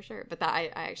option for sure. But that I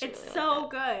actually it's really so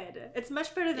like that. good. It's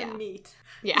much better than meat.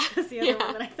 Yeah. That's the other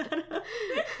one that I thought of.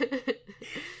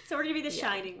 So we're going to be the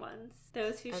shining ones.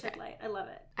 Those who shed light. I love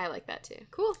it. I like that too.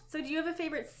 Cool. So do you have a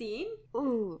favorite scene?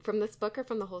 Ooh, from this book or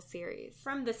from the whole series?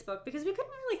 From this book. Because we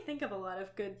couldn't really think of a lot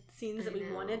of good scenes that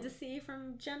we wanted to see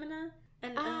from Gemina.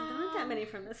 And there aren't that many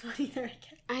from this one either, I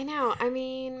guess. I know. I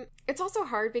mean, it's also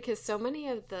hard because so many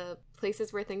of the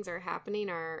places where things are happening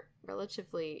are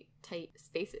relatively tight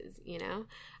spaces, you know?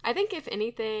 I think if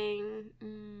anything,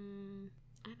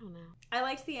 I don't know. I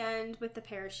liked the end with the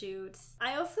parachutes.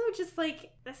 I also just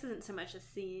like, this isn't so much a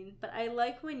scene, but I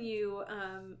like when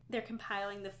they're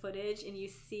compiling the footage and you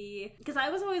see, because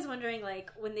I was always wondering, like,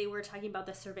 when they were talking about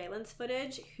the surveillance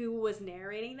footage, who was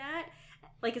narrating that?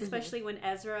 Like, especially when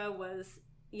Ezra was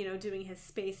doing his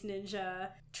space ninja,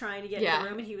 trying to get in the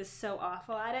room, and he was so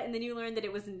awful at it. And then you learned that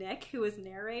it was Nick who was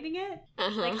narrating it.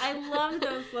 Like, I love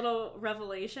those little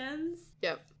revelations.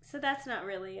 Yep. So that's not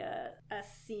really a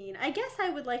scene. I guess I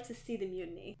would like to see the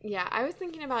mutiny. Yeah, I was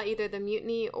thinking about either the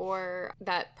mutiny or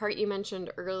that part you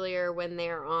mentioned earlier when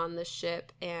they're on the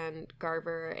ship and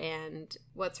Garver and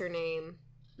what's her name?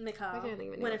 Nicole. I can't think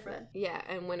of a name. Winifred. Yeah,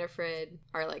 and Winifred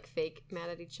are like fake mad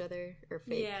at each other or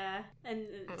fake. Yeah, and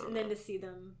then to see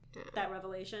them, that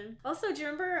revelation. Also, do you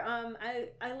remember,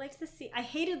 I liked the scene, I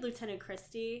hated Lieutenant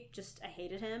Christie, I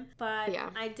hated him, but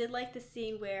I did like the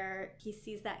scene where he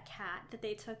sees that cat that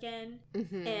they took in,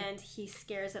 and he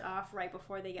scares it off right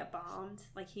before they get bombed.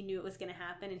 Like, he knew it was going to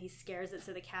happen, and he scares it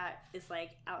so the cat is,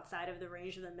 like, outside of the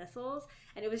range of the missiles,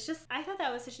 and it was just, I thought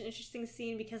that was such an interesting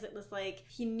scene because it was like,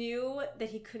 he knew that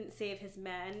he couldn't save his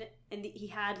men, and he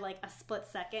had, like, a split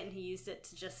second, and he used it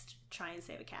to just try and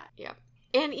save a cat. Yep.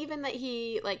 And even that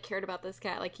he, like, cared about this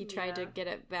cat. Like, he tried to get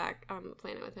it back on the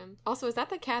planet with him. Also, is that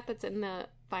the cat that's in the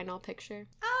final picture?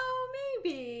 Oh,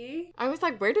 maybe. I was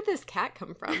like, where did this cat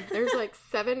come from? There's, like,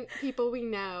 7 people we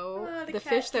know, the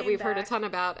fish that we've heard a ton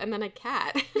about, and then a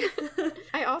cat.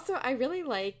 I really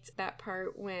liked that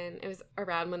part when it was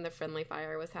around when the friendly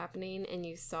fire was happening, and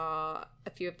you saw a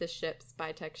few of the ships,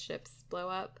 Bitech ships, blow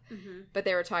up. But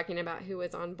they were talking about who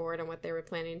was on board and what they were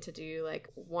planning to do. Like,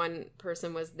 one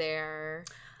person was there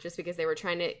just because they were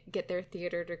trying to get their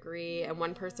theater degree, and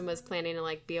one person was planning to,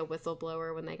 like, be a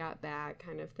whistleblower when they got back,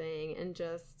 kind of thing. And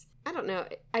just, I don't know.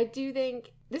 I do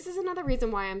think this is another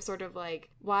reason why I'm sort of like,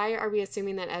 why are we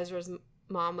assuming that Ezra's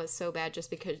mom was so bad just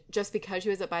because she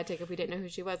was at Bitech if we didn't know who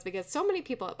she was? Because so many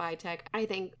people at Bitech, I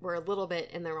think, were a little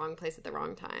bit in the wrong place at the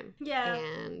wrong time. Yeah.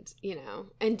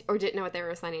 And, or didn't know what they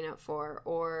were signing up for,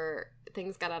 or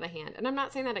things got out of hand. And I'm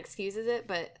not saying that excuses it,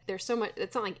 but there's so much,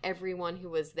 it's not like everyone who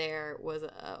was there was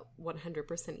a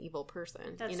 100% evil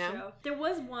person. That's true. There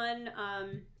was one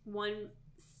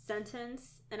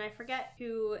sentence, and I forget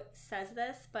who says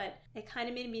this, but it kind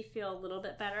of made me feel a little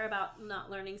bit better about not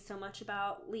learning so much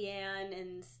about Leanne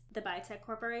and the Bitech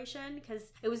Corporation, because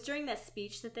it was during that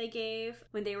speech that they gave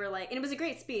when they were like, and it was a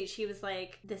great speech, he was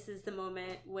like, this is the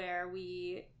moment where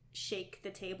we shake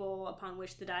the table upon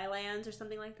which the die lands, or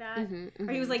something like that.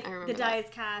 Or he was like, the die is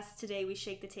cast, today we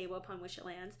shake the table upon which it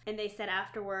lands. And they said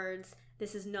afterwards,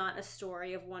 this is not a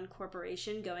story of one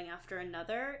corporation going after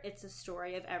another. It's a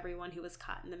story of everyone who was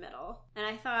caught in the middle. And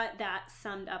I thought that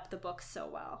summed up the book so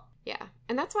well. Yeah.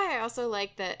 And that's why I also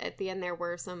like that at the end there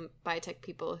were some Bitech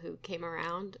people who came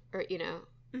around, or,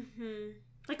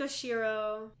 Like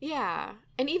Oshiro. Yeah.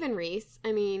 And even Reese.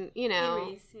 I mean,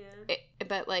 Reese, yeah.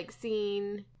 But, like,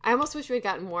 seeing... I almost wish we'd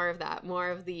gotten more of that.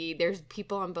 More of there's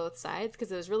people on both sides.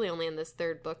 Because it was really only in this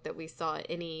third book that we saw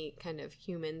any kind of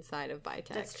human side of Bitech.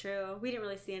 That's true. We didn't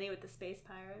really see any with the space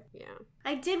pirate. Yeah.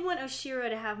 I did want Oshiro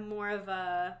to have more of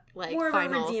a... Like, more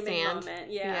final of a redeeming stand.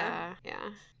 moment. Yeah. Yeah.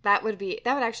 That would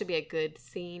actually be a good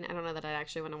scene. I don't know that I'd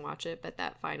actually want to watch it, but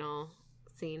that final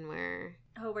scene where...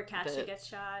 Oh, where Katya gets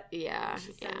shot. Yeah.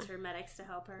 She sends her medics to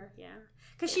help her. Yeah.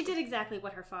 Because she did exactly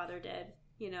what her father did.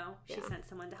 She sent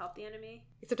someone to help the enemy.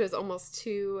 Except it was almost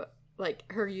too, like,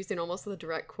 her using almost the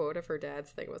direct quote of her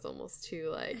dad's thing was almost too,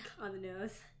 like... On the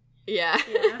nose. Yeah.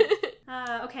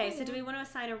 Okay, so do we want to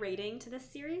assign a rating to this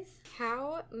series?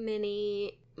 How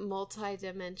many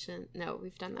multi-dimension... No,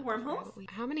 we've done that wormholes? before.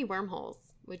 How many wormholes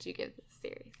would you give this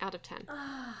series out of 10?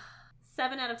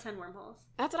 7 out of 10 wormholes.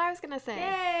 That's what I was going to say.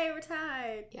 Yay, we're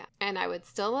tied. Yeah. And I would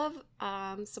still love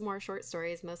some more short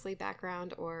stories, mostly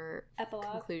background or epilogue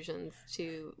conclusions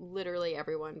to literally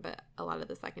everyone, but a lot of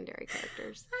the secondary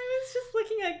characters. I was just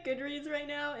looking at Goodreads right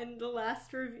now, and the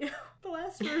last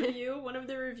review, one of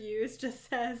the reviews just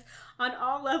says, on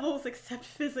all levels except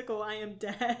physical, I am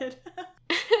dead.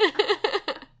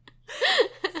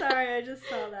 Sorry, I just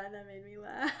saw that and that made me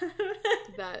laugh.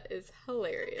 That is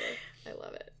hilarious. I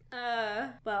love it.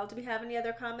 Well, do we have any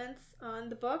other comments on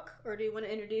the book, or do you want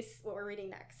to introduce what we're reading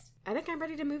next? I think I'm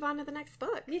ready to move on to the next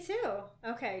book. Me too.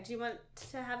 Okay, do you want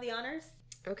to have the honors?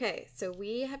 Okay, so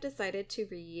we have decided to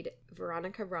read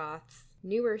Veronica Roth's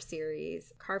newer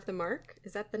series, Carve the Mark.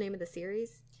 Is that the name of the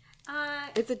series?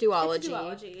 It's a duology. It's a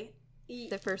duology.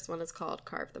 The first one is called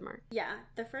Carve the Mark. Yeah,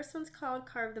 the first one's called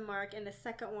Carve the Mark, and the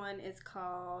second one is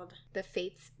called... The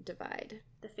Fates Divide.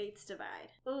 The Fates Divide.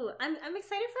 Ooh, I'm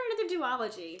excited for another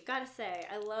duology. Gotta say,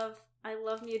 I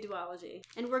love me a duology.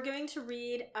 And we're going to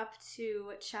read up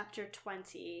to chapter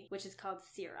 20, which is called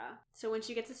Sira. So once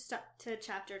you get to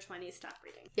chapter 20, stop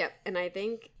reading. Yep, and I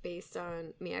think based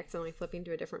on me accidentally flipping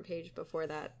to a different page before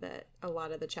that a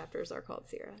lot of the chapters are called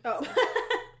Sira. Oh. So.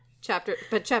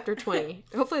 Chapter 20.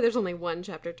 Hopefully there's only one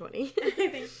chapter 20. I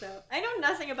think so. I know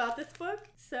nothing about this book,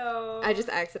 so... I just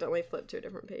accidentally flipped to a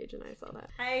different page and I saw that.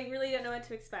 I really don't know what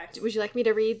to expect. Would you like me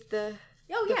to read the...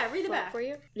 Oh, yeah, read the back. For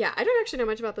you? Yeah, I don't actually know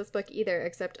much about this book either,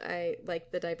 except I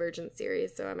like the Divergent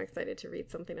series, so I'm excited to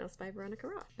read something else by Veronica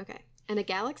Roth. Okay. In a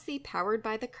galaxy powered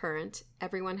by the current,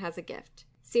 everyone has a gift.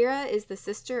 Syrah is the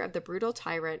sister of the brutal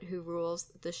tyrant who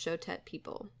rules the Shotet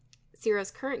people.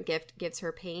 Syrah's current gift gives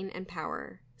her pain and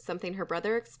power, something her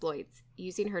brother exploits,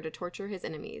 using her to torture his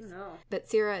enemies. No. But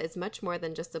Syrah is much more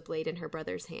than just a blade in her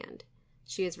brother's hand.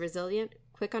 She is resilient,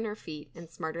 quick on her feet, and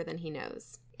smarter than he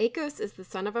knows. Akos is the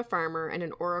son of a farmer and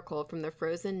an oracle from the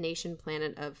frozen nation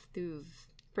planet of Thuv.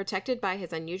 Protected by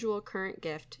his unusual current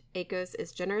gift, Akos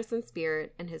is generous in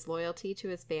spirit, and his loyalty to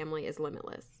his family is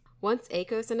limitless. Once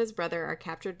Akos and his brother are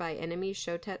captured by enemy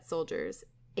Shotet soldiers,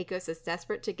 Akos is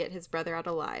desperate to get his brother out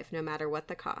alive, no matter what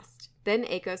the cost. Then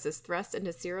Akos is thrust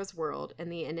into Syrah's world, and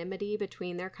the enmity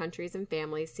between their countries and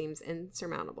families seems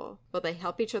insurmountable. Will they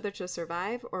help each other to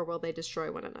survive, or will they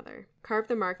destroy one another? Carve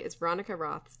the Mark is Veronica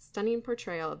Roth's stunning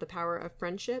portrayal of the power of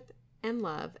friendship and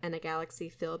love in a galaxy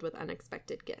filled with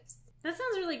unexpected gifts. That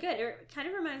sounds really good. It kind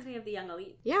of reminds me of The Young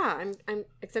Elite. Yeah, I'm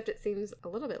except it seems a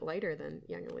little bit lighter than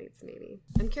Young Elites, maybe.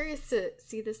 I'm curious to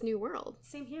see this new world.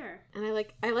 Same here. And I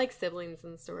like siblings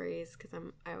in stories because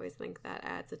I always think that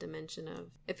adds a dimension of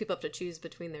if people have to choose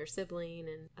between their sibling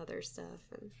and other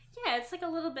stuff. And yeah, it's like a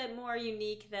little bit more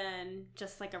unique than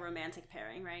just like a romantic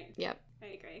pairing, right? Yep. I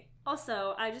agree.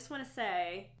 Also, I just want to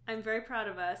say I'm very proud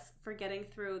of us for getting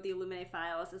through the Illuminae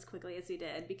files as quickly as we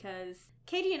did, because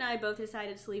Katie and I both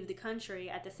decided to leave the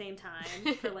country at the same time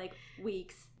for like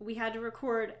weeks. We had to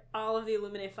record all of the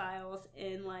Illuminae files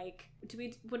in like,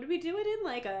 what did we do it in?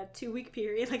 Like a 2-week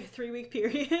period, like a 3-week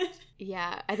period?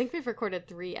 Yeah, I think we've recorded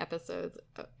 3 episodes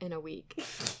in a week.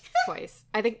 Twice.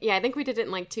 I think we did it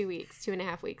in like 2 weeks,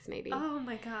 2.5 weeks maybe. Oh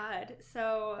my god.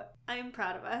 So I'm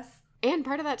proud of us. And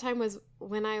part of that time was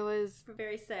when I was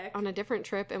very sick on a different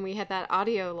trip and we had that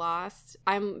audio lost.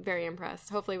 I'm very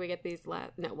impressed. Hopefully we get these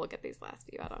we'll get these last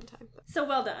few out on time. But. So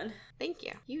well done. Thank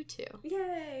you. You too.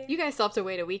 Yay. You guys still have to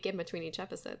wait a week in between each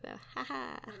episode though.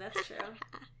 Oh, that's true.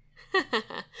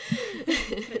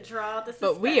 Draw out the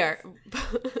suspense.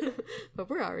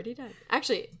 But we're already done.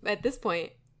 Actually, at this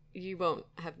point, you won't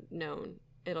have known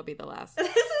it'll be the last. This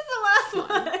is the last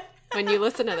one. When you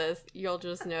listen to this, you'll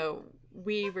just know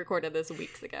we recorded this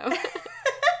weeks ago.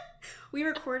 We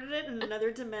recorded it in another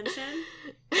dimension.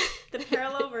 The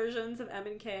parallel versions of M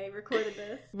and K recorded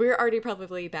this. We're already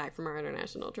probably back from our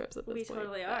international trips at this point. We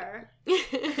totally are.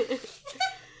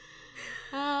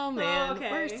 Oh man,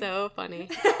 okay. We're so funny.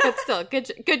 But still,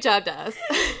 good job to us.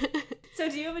 So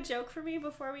do you have a joke for me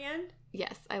before we end?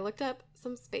 Yes, I looked up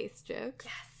some space jokes.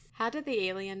 Yes. How did the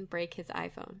alien break his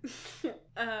iPhone?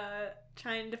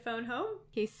 Trying to phone home?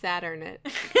 He Saturn it.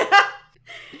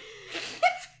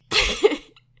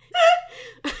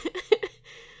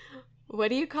 What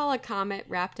do you call a comet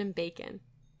wrapped in bacon?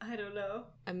 I don't know.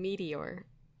 A meteor.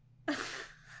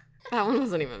 That one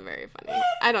wasn't even very funny.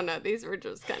 I don't know. These were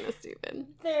just kind of stupid.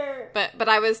 But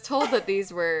I was told that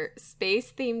these were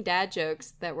space-themed dad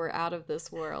jokes that were out of this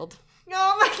world.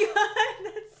 Oh my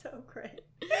god, that's so great.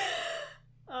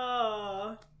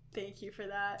 Oh, thank you for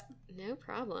that. No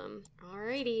problem.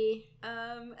 Alrighty.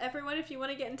 Everyone, if you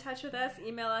want to get in touch with us,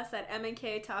 email us at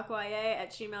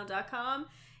mnktalkya@gmail.com.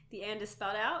 The and is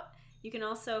spelled out. You can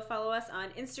also follow us on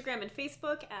Instagram and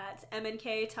Facebook at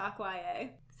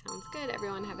mnktalkya. Sounds good.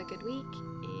 Everyone have a good week.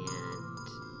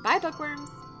 And bye, bookworms.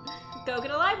 Go get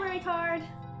a library card.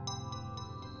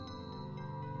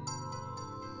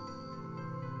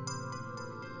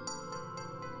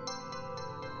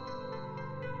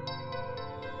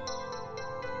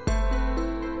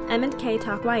 M&K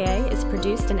Talk YA is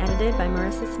produced and edited by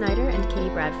Marissa Snyder and Katie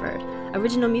Bradford.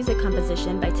 Original music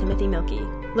composition by Timothy Milkey.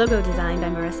 Logo design by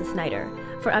Marissa Snyder.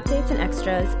 For updates and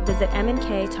extras, visit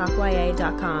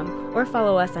mnktalkya.com or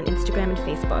follow us on Instagram and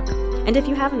Facebook. And if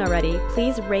you haven't already,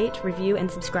 please rate, review, and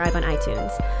subscribe on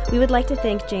iTunes. We would like to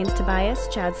thank James Tobias,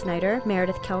 Chad Snyder,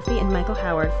 Meredith Kelfie, and Michael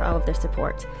Howard for all of their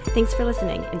support. Thanks for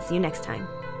listening, and see you next time.